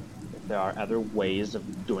if there are other ways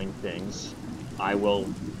of doing things, I will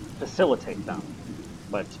facilitate them.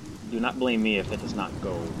 But do not blame me if it does not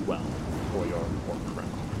go well for your orc friend.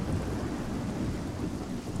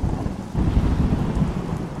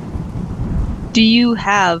 Do you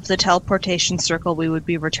have the teleportation circle we would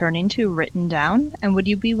be returning to written down, and would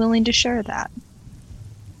you be willing to share that?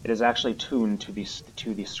 It is actually tuned to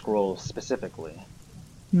the scroll specifically.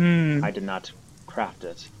 Hmm. I did not craft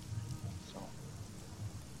it. So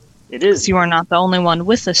it is. So you are not the only one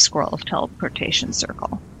with the scroll of teleportation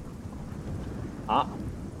circle. I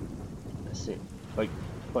see.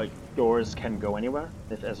 But yours can go anywhere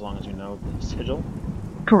as long as you know the sigil.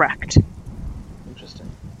 Correct. Interesting.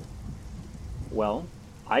 Well,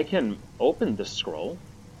 I can open this scroll,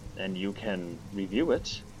 and you can review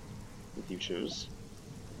it if you choose,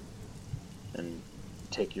 and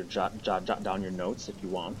take your jot down your notes if you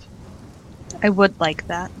want. I would like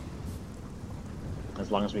that. As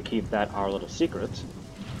long as we keep that our little secret.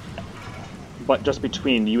 But just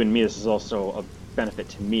between you and me, this is also a benefit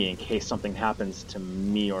to me in case something happens to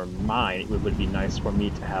me or mine. It would be nice for me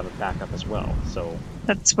to have a backup as well. So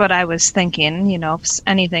That's what I was thinking. You know, if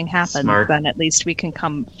anything happens, Smart. then at least we can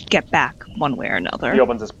come get back one way or another. he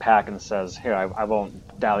opens his pack and says, "Here, I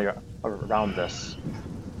won't dally around this,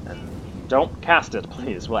 and don't cast it,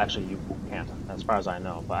 please." Well, actually, you can't, as far as I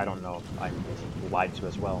know. But I don't know if I'm lied to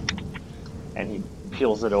as well. And he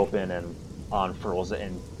peels it open and unfurls it,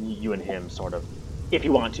 and you and him sort of, if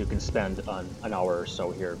you want to, can spend an hour or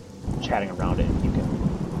so here chatting around it, and you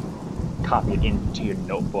can copy it into your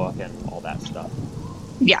notebook and all that stuff.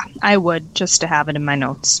 Yeah, I would, just to have it in my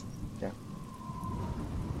notes.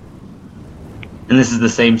 And this is the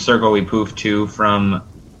same circle we poofed to from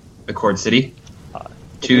Accord City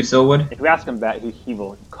to Silwood? If you ask him that, he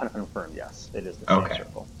will kind of confirm, yes, it is the same Okay.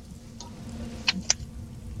 circle.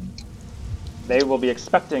 They will be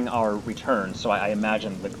expecting our return, so I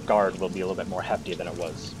imagine the guard will be a little bit more hefty than it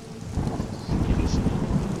was previously.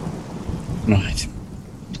 Right.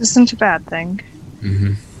 Isn't a bad thing.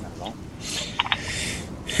 Mm-hmm. Not at all.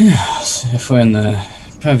 Yes, if we're in the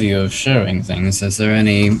purview of sharing things, is there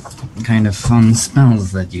any kind of fun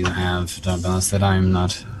spells that you have, Darbalas, that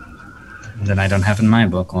I don't have in my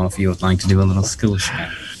book, or if you would like to do a little skill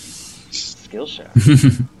share? Skillshare.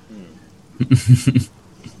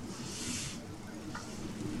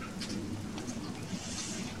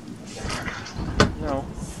 No.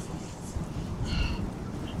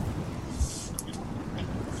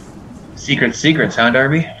 Secrets, huh,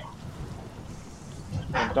 Darby?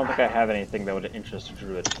 I don't think I have anything that would interest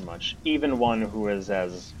Druid too much. Even one who is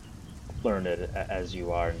as learned as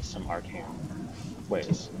you are in some arcane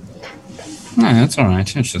ways. No, that's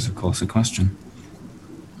alright. It's just, of course, a question.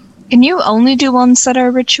 Can you only do ones that are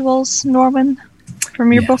rituals, Norman,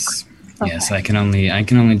 from your book? Yes, I can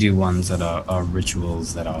only do ones that are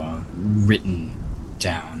rituals that are written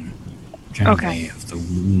down. Generally of the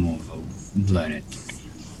more of a learned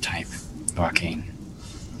type, arcane.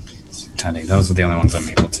 Those are the only ones I'm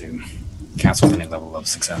able to cast with any level of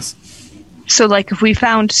success. So, like, if we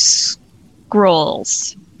found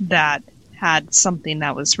scrolls that had something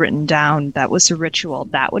that was written down that was a ritual,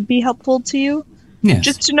 that would be helpful to you? Yes.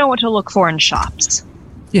 Just to know what to look for in shops.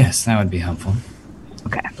 Yes, that would be helpful.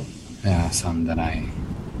 Okay. There are some that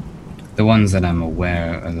the ones that I'm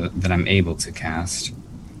aware that I'm able to cast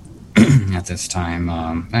at this time.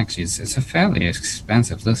 Actually, it's a fairly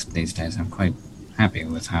expansive list these days. I'm quite happy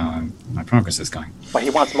with how my progress is going. But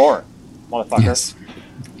he wants more, motherfucker. Yes.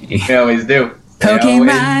 They always do.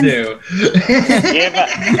 Pokemon.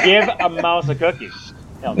 Give a mouse a cookie.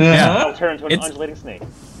 He'll turn into an undulating snake.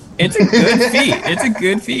 It's a good feat. It's a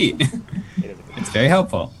good feat. It's very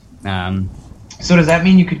helpful. So does that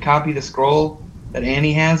mean you could copy the scroll that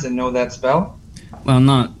Annie has and know that spell? Well,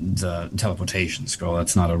 not the teleportation scroll.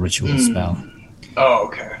 That's not a ritual spell. Oh,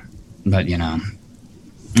 okay. But, you know,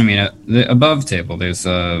 I mean, the above table, there's,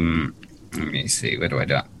 let me see, what do I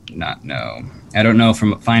not know? I don't know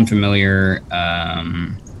from Find Familiar,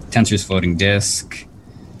 Tensor's Floating Disc,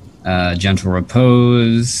 Gentle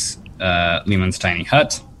Repose, Lehman's Tiny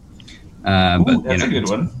Hut. But, that's a good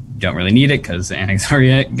one. Don't really need it because Annick's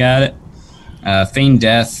already got it. Feign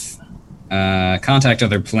Death, Contact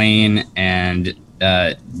Other Plane, and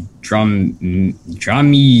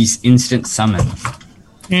Drami's Instant Summon.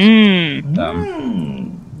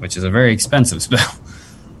 Which is a very expensive spell.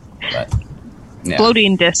 But, yeah.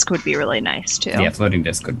 Floating disc would be really nice, too. Yeah, floating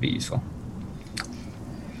disc would be useful.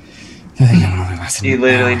 You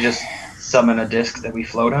literally just summon a disc that we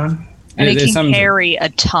float on? And it can carry a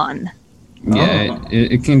ton. Yeah,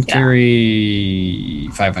 it can carry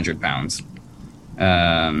 500 pounds.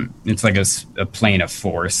 It's like a plane of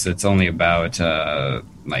force. It's only about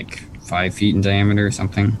like 5 feet in diameter or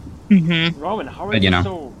something. Mm-hmm. Roman, how are you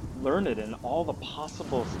so learned in all the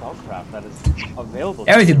possible spellcraft that is available?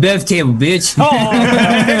 That was a above table, bitch. Oh,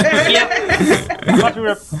 yep. I thought we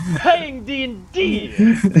were playing D&D.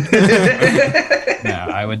 No,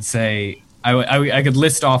 I would say I could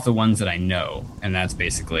list off the ones that I know, and that's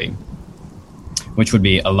basically. Which would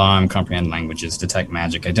be Alarm, Comprehend Languages, Detect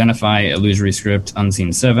Magic, Identify, Illusory Script,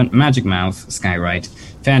 Unseen Servant, Magic Mouth, Skywrite,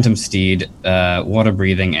 Phantom Steed, Water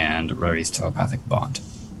Breathing, and Rory's Telepathic Bond.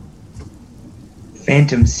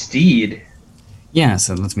 Phantom Steed? Yeah,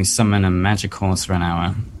 so it lets me summon a magic horse for an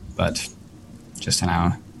hour, but just an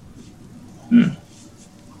hour.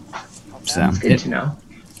 So, That's good to know.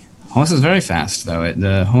 Horse is very fast, though.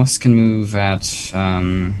 The horse can move at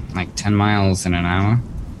like 10 miles in an hour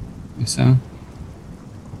or so.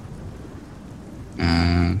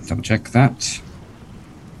 Double check that.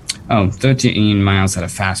 Oh, 13 miles at a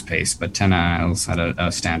fast pace, but 10 miles at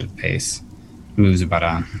a standard pace. Moves about,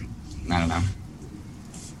 I don't know,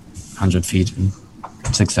 100 feet in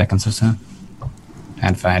 6 seconds or so.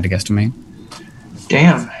 If I had to guesstimate.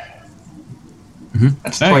 Damn. Mm-hmm.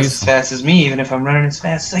 That's twice as fast as me, even if I'm running as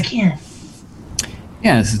fast as I can.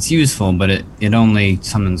 Yes, it's useful, but it only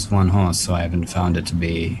summons one horse, so I haven't found it to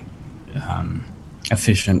be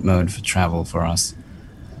efficient mode for travel for us.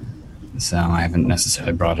 So I haven't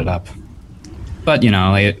necessarily brought it up. But, you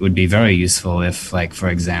know, it would be very useful if, like, for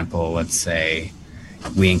example, let's say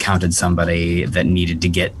we encountered somebody that needed to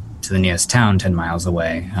get to the nearest town 10 miles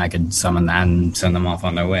away. I could summon that and send them off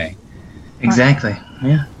on their way. Exactly,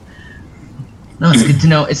 yeah. No, it's good to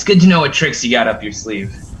know. It's good to know what tricks you got up your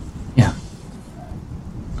sleeve. Yeah.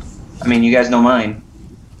 I mean, you guys know mine.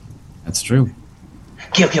 That's true.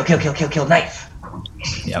 Kill, knife.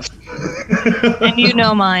 Yep. And you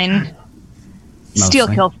know mine. Steal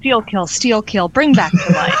kill, bring back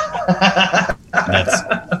to life. That's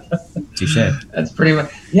touche. That's pretty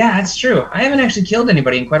much. Yeah, that's true. I haven't actually killed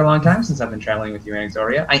anybody in quite a long time since I've been traveling with you,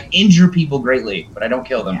 Anxoria. I injure people greatly, but I don't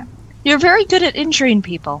kill them. Yeah. You're very good at injuring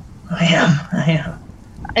people. I am.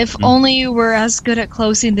 If only you were as good at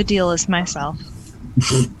closing the deal as myself.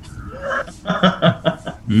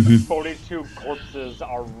 42 corpses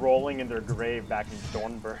are rolling in their grave back in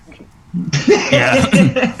Dornberg. Yeah.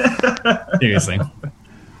 Seriously.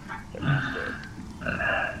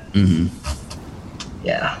 Mm-hmm.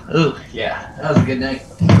 Yeah. Ooh, yeah. That was a good night.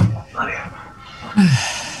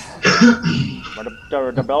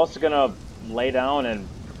 The Bell's gonna lay down and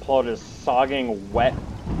pull out his sogging, wet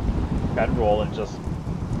bedroll and just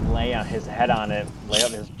lay on his head on it, lay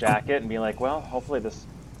up his jacket, and be like, well, hopefully this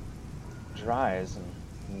dries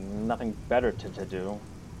and nothing better to do.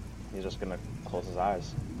 He's just gonna close his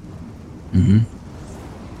eyes. Mm-hmm.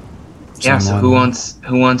 Yeah. So who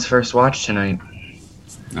wants first watch tonight?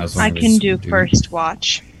 I can do first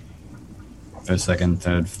watch. First, second,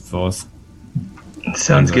 third, fourth.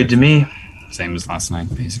 Sounds good to me. Same as last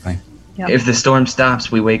night, basically. Yep. If the storm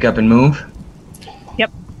stops, we wake up and move.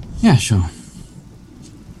 Yep. Yeah, sure.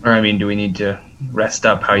 Or I mean, do we need to rest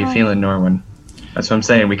up? How are you feeling, Norwin? That's what I'm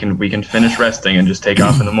saying. We can finish resting and just take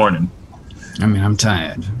off in the morning. I mean, I'm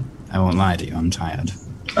tired. I won't lie to you. I'm tired.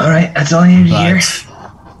 All right, that's all I need to hear.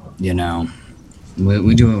 You know,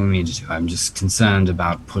 we do what we need to do. I'm just concerned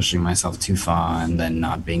about pushing myself too far and then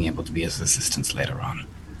not being able to be of assistance later on.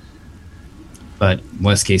 But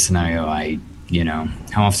worst case scenario,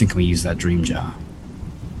 how often can we use that dream jar?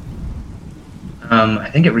 I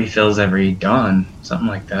think it refills every dawn, something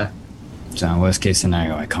like that. So worst case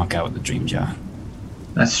scenario, I conk out with the dream jar.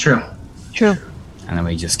 That's true. True. And then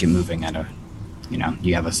we just get moving at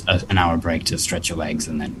you have an hour break to stretch your legs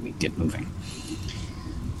and then we get moving.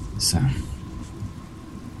 So.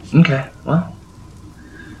 Okay, well.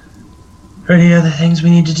 Any other things we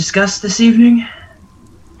need to discuss this evening?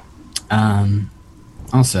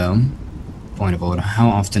 Also, point of order, how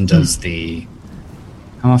often does the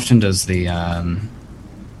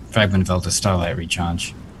fragment of Elder Starlight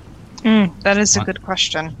recharge? That is a good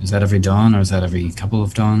question. Is that every dawn, or is that every couple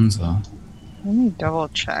of dawns, or? Let me double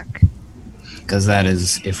check. Because that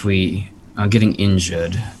is, if we are getting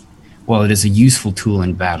injured, while it is a useful tool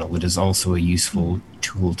in battle, it is also a useful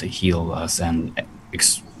tool to heal us and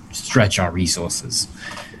stretch our resources.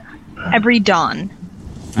 Every dawn.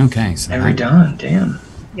 Okay, so every dawn, damn.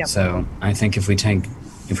 Yep. So I think if we take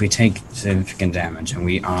significant damage and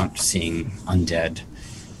we aren't seeing undead,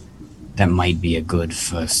 that might be a good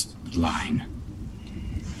first line.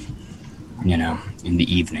 In the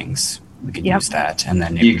evenings we could use that, and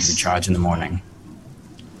then it would recharge in the morning.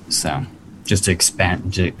 So just to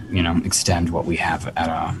extend what we have at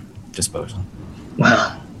our disposal.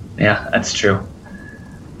 Well, yeah, that's true.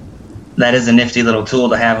 That is a nifty little tool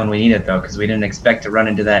to have when we need it, though, because we didn't expect to run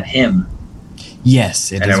into that hymn.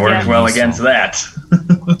 Yes, and it worked well against that.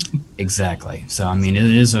 Exactly. So, I mean, it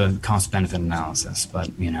is a cost-benefit analysis, but,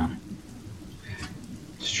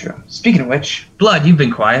 It's true. Speaking of which, Blood, you've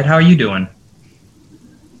been quiet. How are you doing?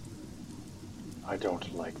 I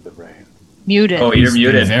don't like the rain. Muted. Oh, you're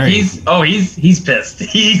muted. He's pissed.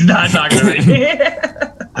 He's not talking to me.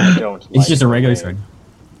 I don't like It's just a regular rain. sword.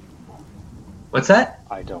 What's that?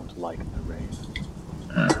 I don't like the rain.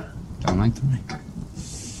 Don't like the rain.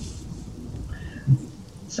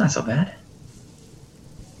 It's not so bad.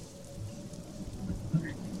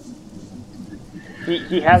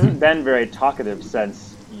 He hasn't been very talkative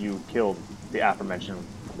since you killed the aforementioned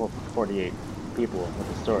 48 people with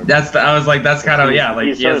the sword. That's kind of, yeah, like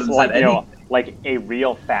he's he sort hasn't of like, said anything. like a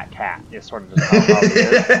real fat cat is sort of just how he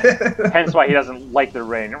is. Hence why he doesn't like the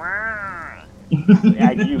rain.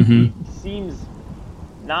 He seems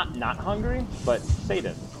not hungry, but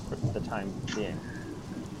sated for the time being.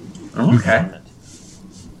 Okay.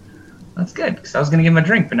 That's good, because I was going to give him a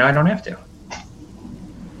drink, but now I don't have to.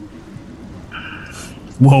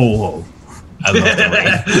 Whoa. I love the rain.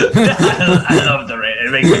 I love the rain.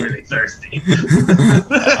 It makes me really thirsty.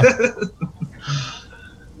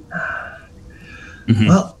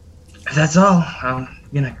 Well, if that's all, I'm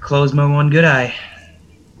going to close my one good eye.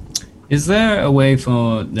 Is there a way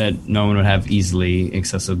for that no one would have easily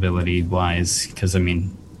accessibility-wise, because,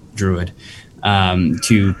 druid,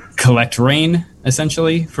 to collect rain,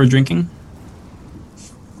 essentially, for drinking?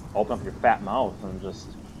 Open up your fat mouth and just...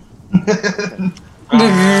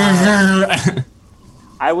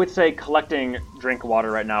 I would say collecting drink water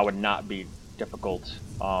right now would not be difficult,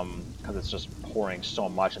 because it's just pouring so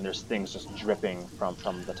much, and there's things just dripping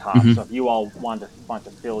from the top. So if you all want to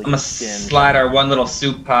fill your skin... I'm going to slide our one little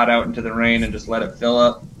soup pot out into the rain and just let it fill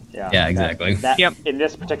up. Yeah, exactly. In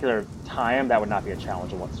this particular time, that would not be a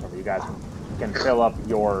challenge whatsoever. You guys can fill up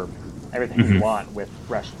everything you want with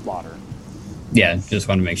fresh water. Yeah, just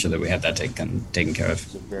want to make sure that we have that taken care of.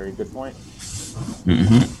 That's a very good point.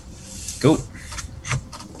 Cool.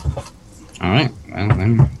 All right. Well,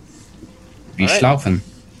 then, be schlaufen.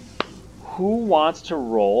 Who wants to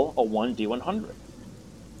roll a 1d100?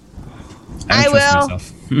 I will.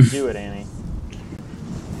 Do it, Annie.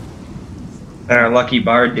 Let our lucky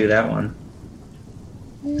bard do that one.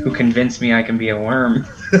 Who convinced me I can be a worm?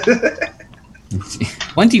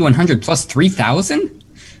 1d100 plus 3,000?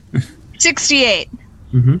 68.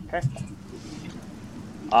 Okay.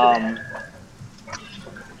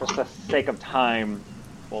 Just for the sake of time,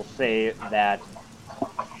 we'll say that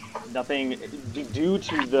nothing, due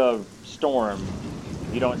to the storm,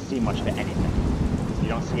 you don't see much of anything. You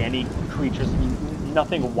don't see any creatures.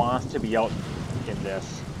 Nothing wants to be out in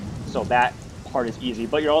this. So that part is easy.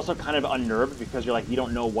 But you're also kind of unnerved because you're like, you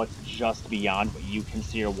don't know what's just beyond what you can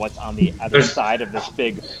see or what's on the other side of this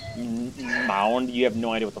big mound. You have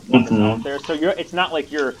no idea what the fuck is out there. So it's not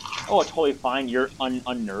like you're, oh, totally fine. You're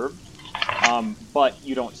unnerved. But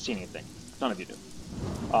you don't see anything. None of you do.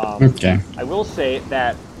 Okay. I will say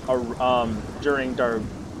that during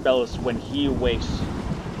Darbellus, when he wakes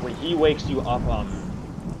you up,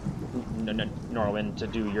 Norwin, to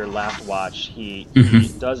do your last watch, he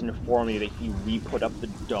does inform you that he re-put up the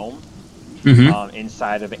dome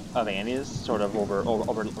inside of Annie's, sort of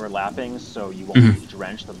overlapping, so you won't be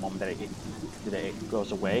drenched the moment that it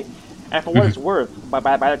goes away. And for what it's worth, by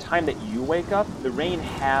the time that you wake up, the rain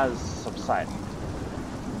has subsided.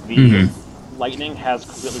 The lightning has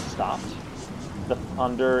completely stopped. The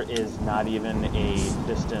thunder is not even a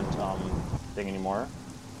distant thing anymore.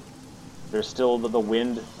 There's still the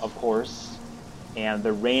wind, of course, and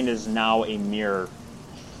the rain is now a mere...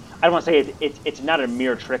 I don't want to say it's not a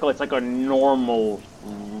mere trickle. It's like a normal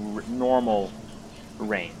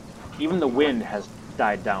rain. Even the wind has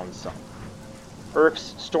died down some.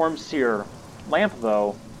 Earth's storm seer lamp,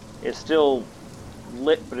 though, is still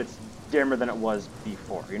lit, but it's dimmer than it was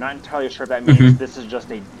before. You're not entirely sure if that means this is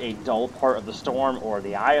just a dull part of the storm or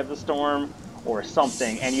the eye of the storm or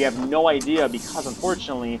something, and you have no idea because,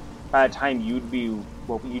 unfortunately, by the time you'd be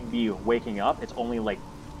waking up, it's only like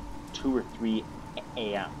 2 or 3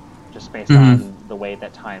 a.m. just based on the way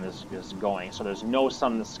that time is going. So there's no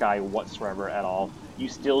sun in the sky whatsoever at all. You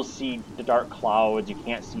still see the dark clouds. You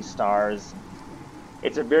can't see stars.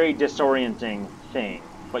 It's a very disorienting thing,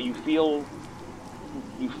 but you feel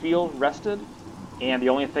rested, and the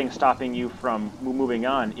only thing stopping you from moving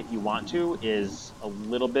on, if you want to, is a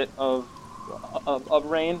little bit of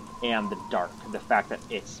rain and the dark. The fact that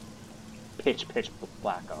it's pitch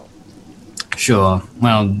black out. Sure.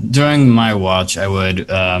 Well, during my watch, I would,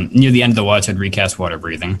 near the end of the watch, I'd recast water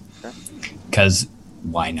breathing. Because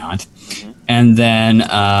why not? And then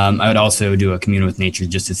I would also do a commune with nature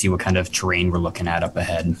just to see what kind of terrain we're looking at up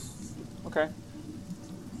ahead. Okay.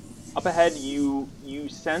 Up ahead, you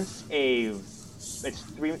sense it's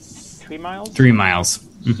 3 miles? 3 miles.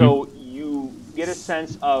 So you get a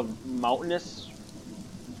sense of mountainous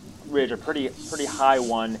ridge, a pretty high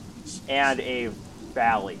one, and a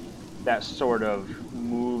valley that sort of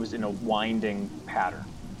moves in a winding pattern.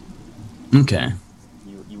 Okay.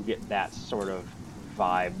 You get that sort of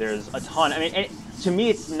vibe. There's a ton. I mean, to me,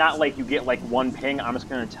 it's not like you get like one ping. I'm just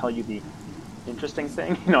going to tell you the interesting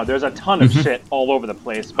thing. There's a ton of shit all over the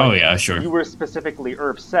place. Oh yeah, sure. You were specifically,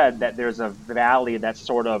 Earp said that there's a valley that's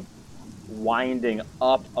sort of winding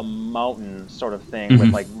up a mountain sort of thing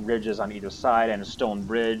with like ridges on either side and a stone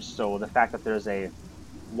bridge. So the fact that there's a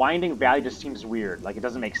winding valley just seems weird. Like, it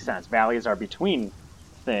doesn't make sense. Valleys are between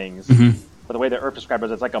things. But the way that Earp described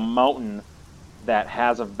it, it's like a mountain that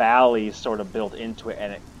has a valley sort of built into it,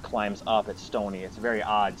 and it climbs up. It's stony. It's very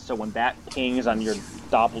odd. So when that pings on your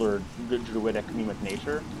Doppler druidic commune with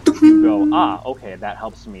nature, you go, okay, that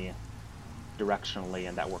helps me directionally,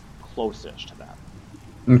 and that we're close-ish to that.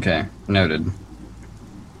 Okay, noted.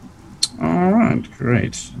 All right,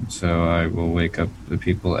 great. So I will wake up the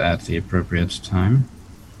people at the appropriate time.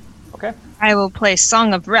 Okay. I will play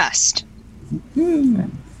Song of Rest.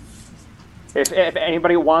 If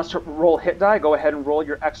anybody wants to roll hit die, go ahead and roll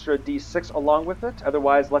your extra d6 along with it.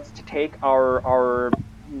 Otherwise, let's take our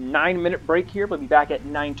 9-minute break here. We'll be back at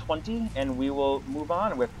 9:20, and we will move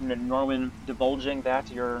on with Norman divulging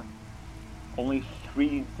that you're only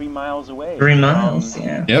 3 miles away. 3 miles,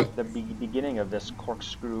 yeah. Yep. The beginning of this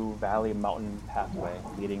Corkscrew Valley mountain pathway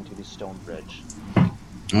leading to the stone bridge.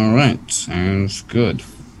 All right, sounds good.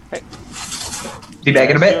 Okay. Be back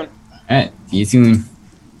in a bit. All right, see you soon.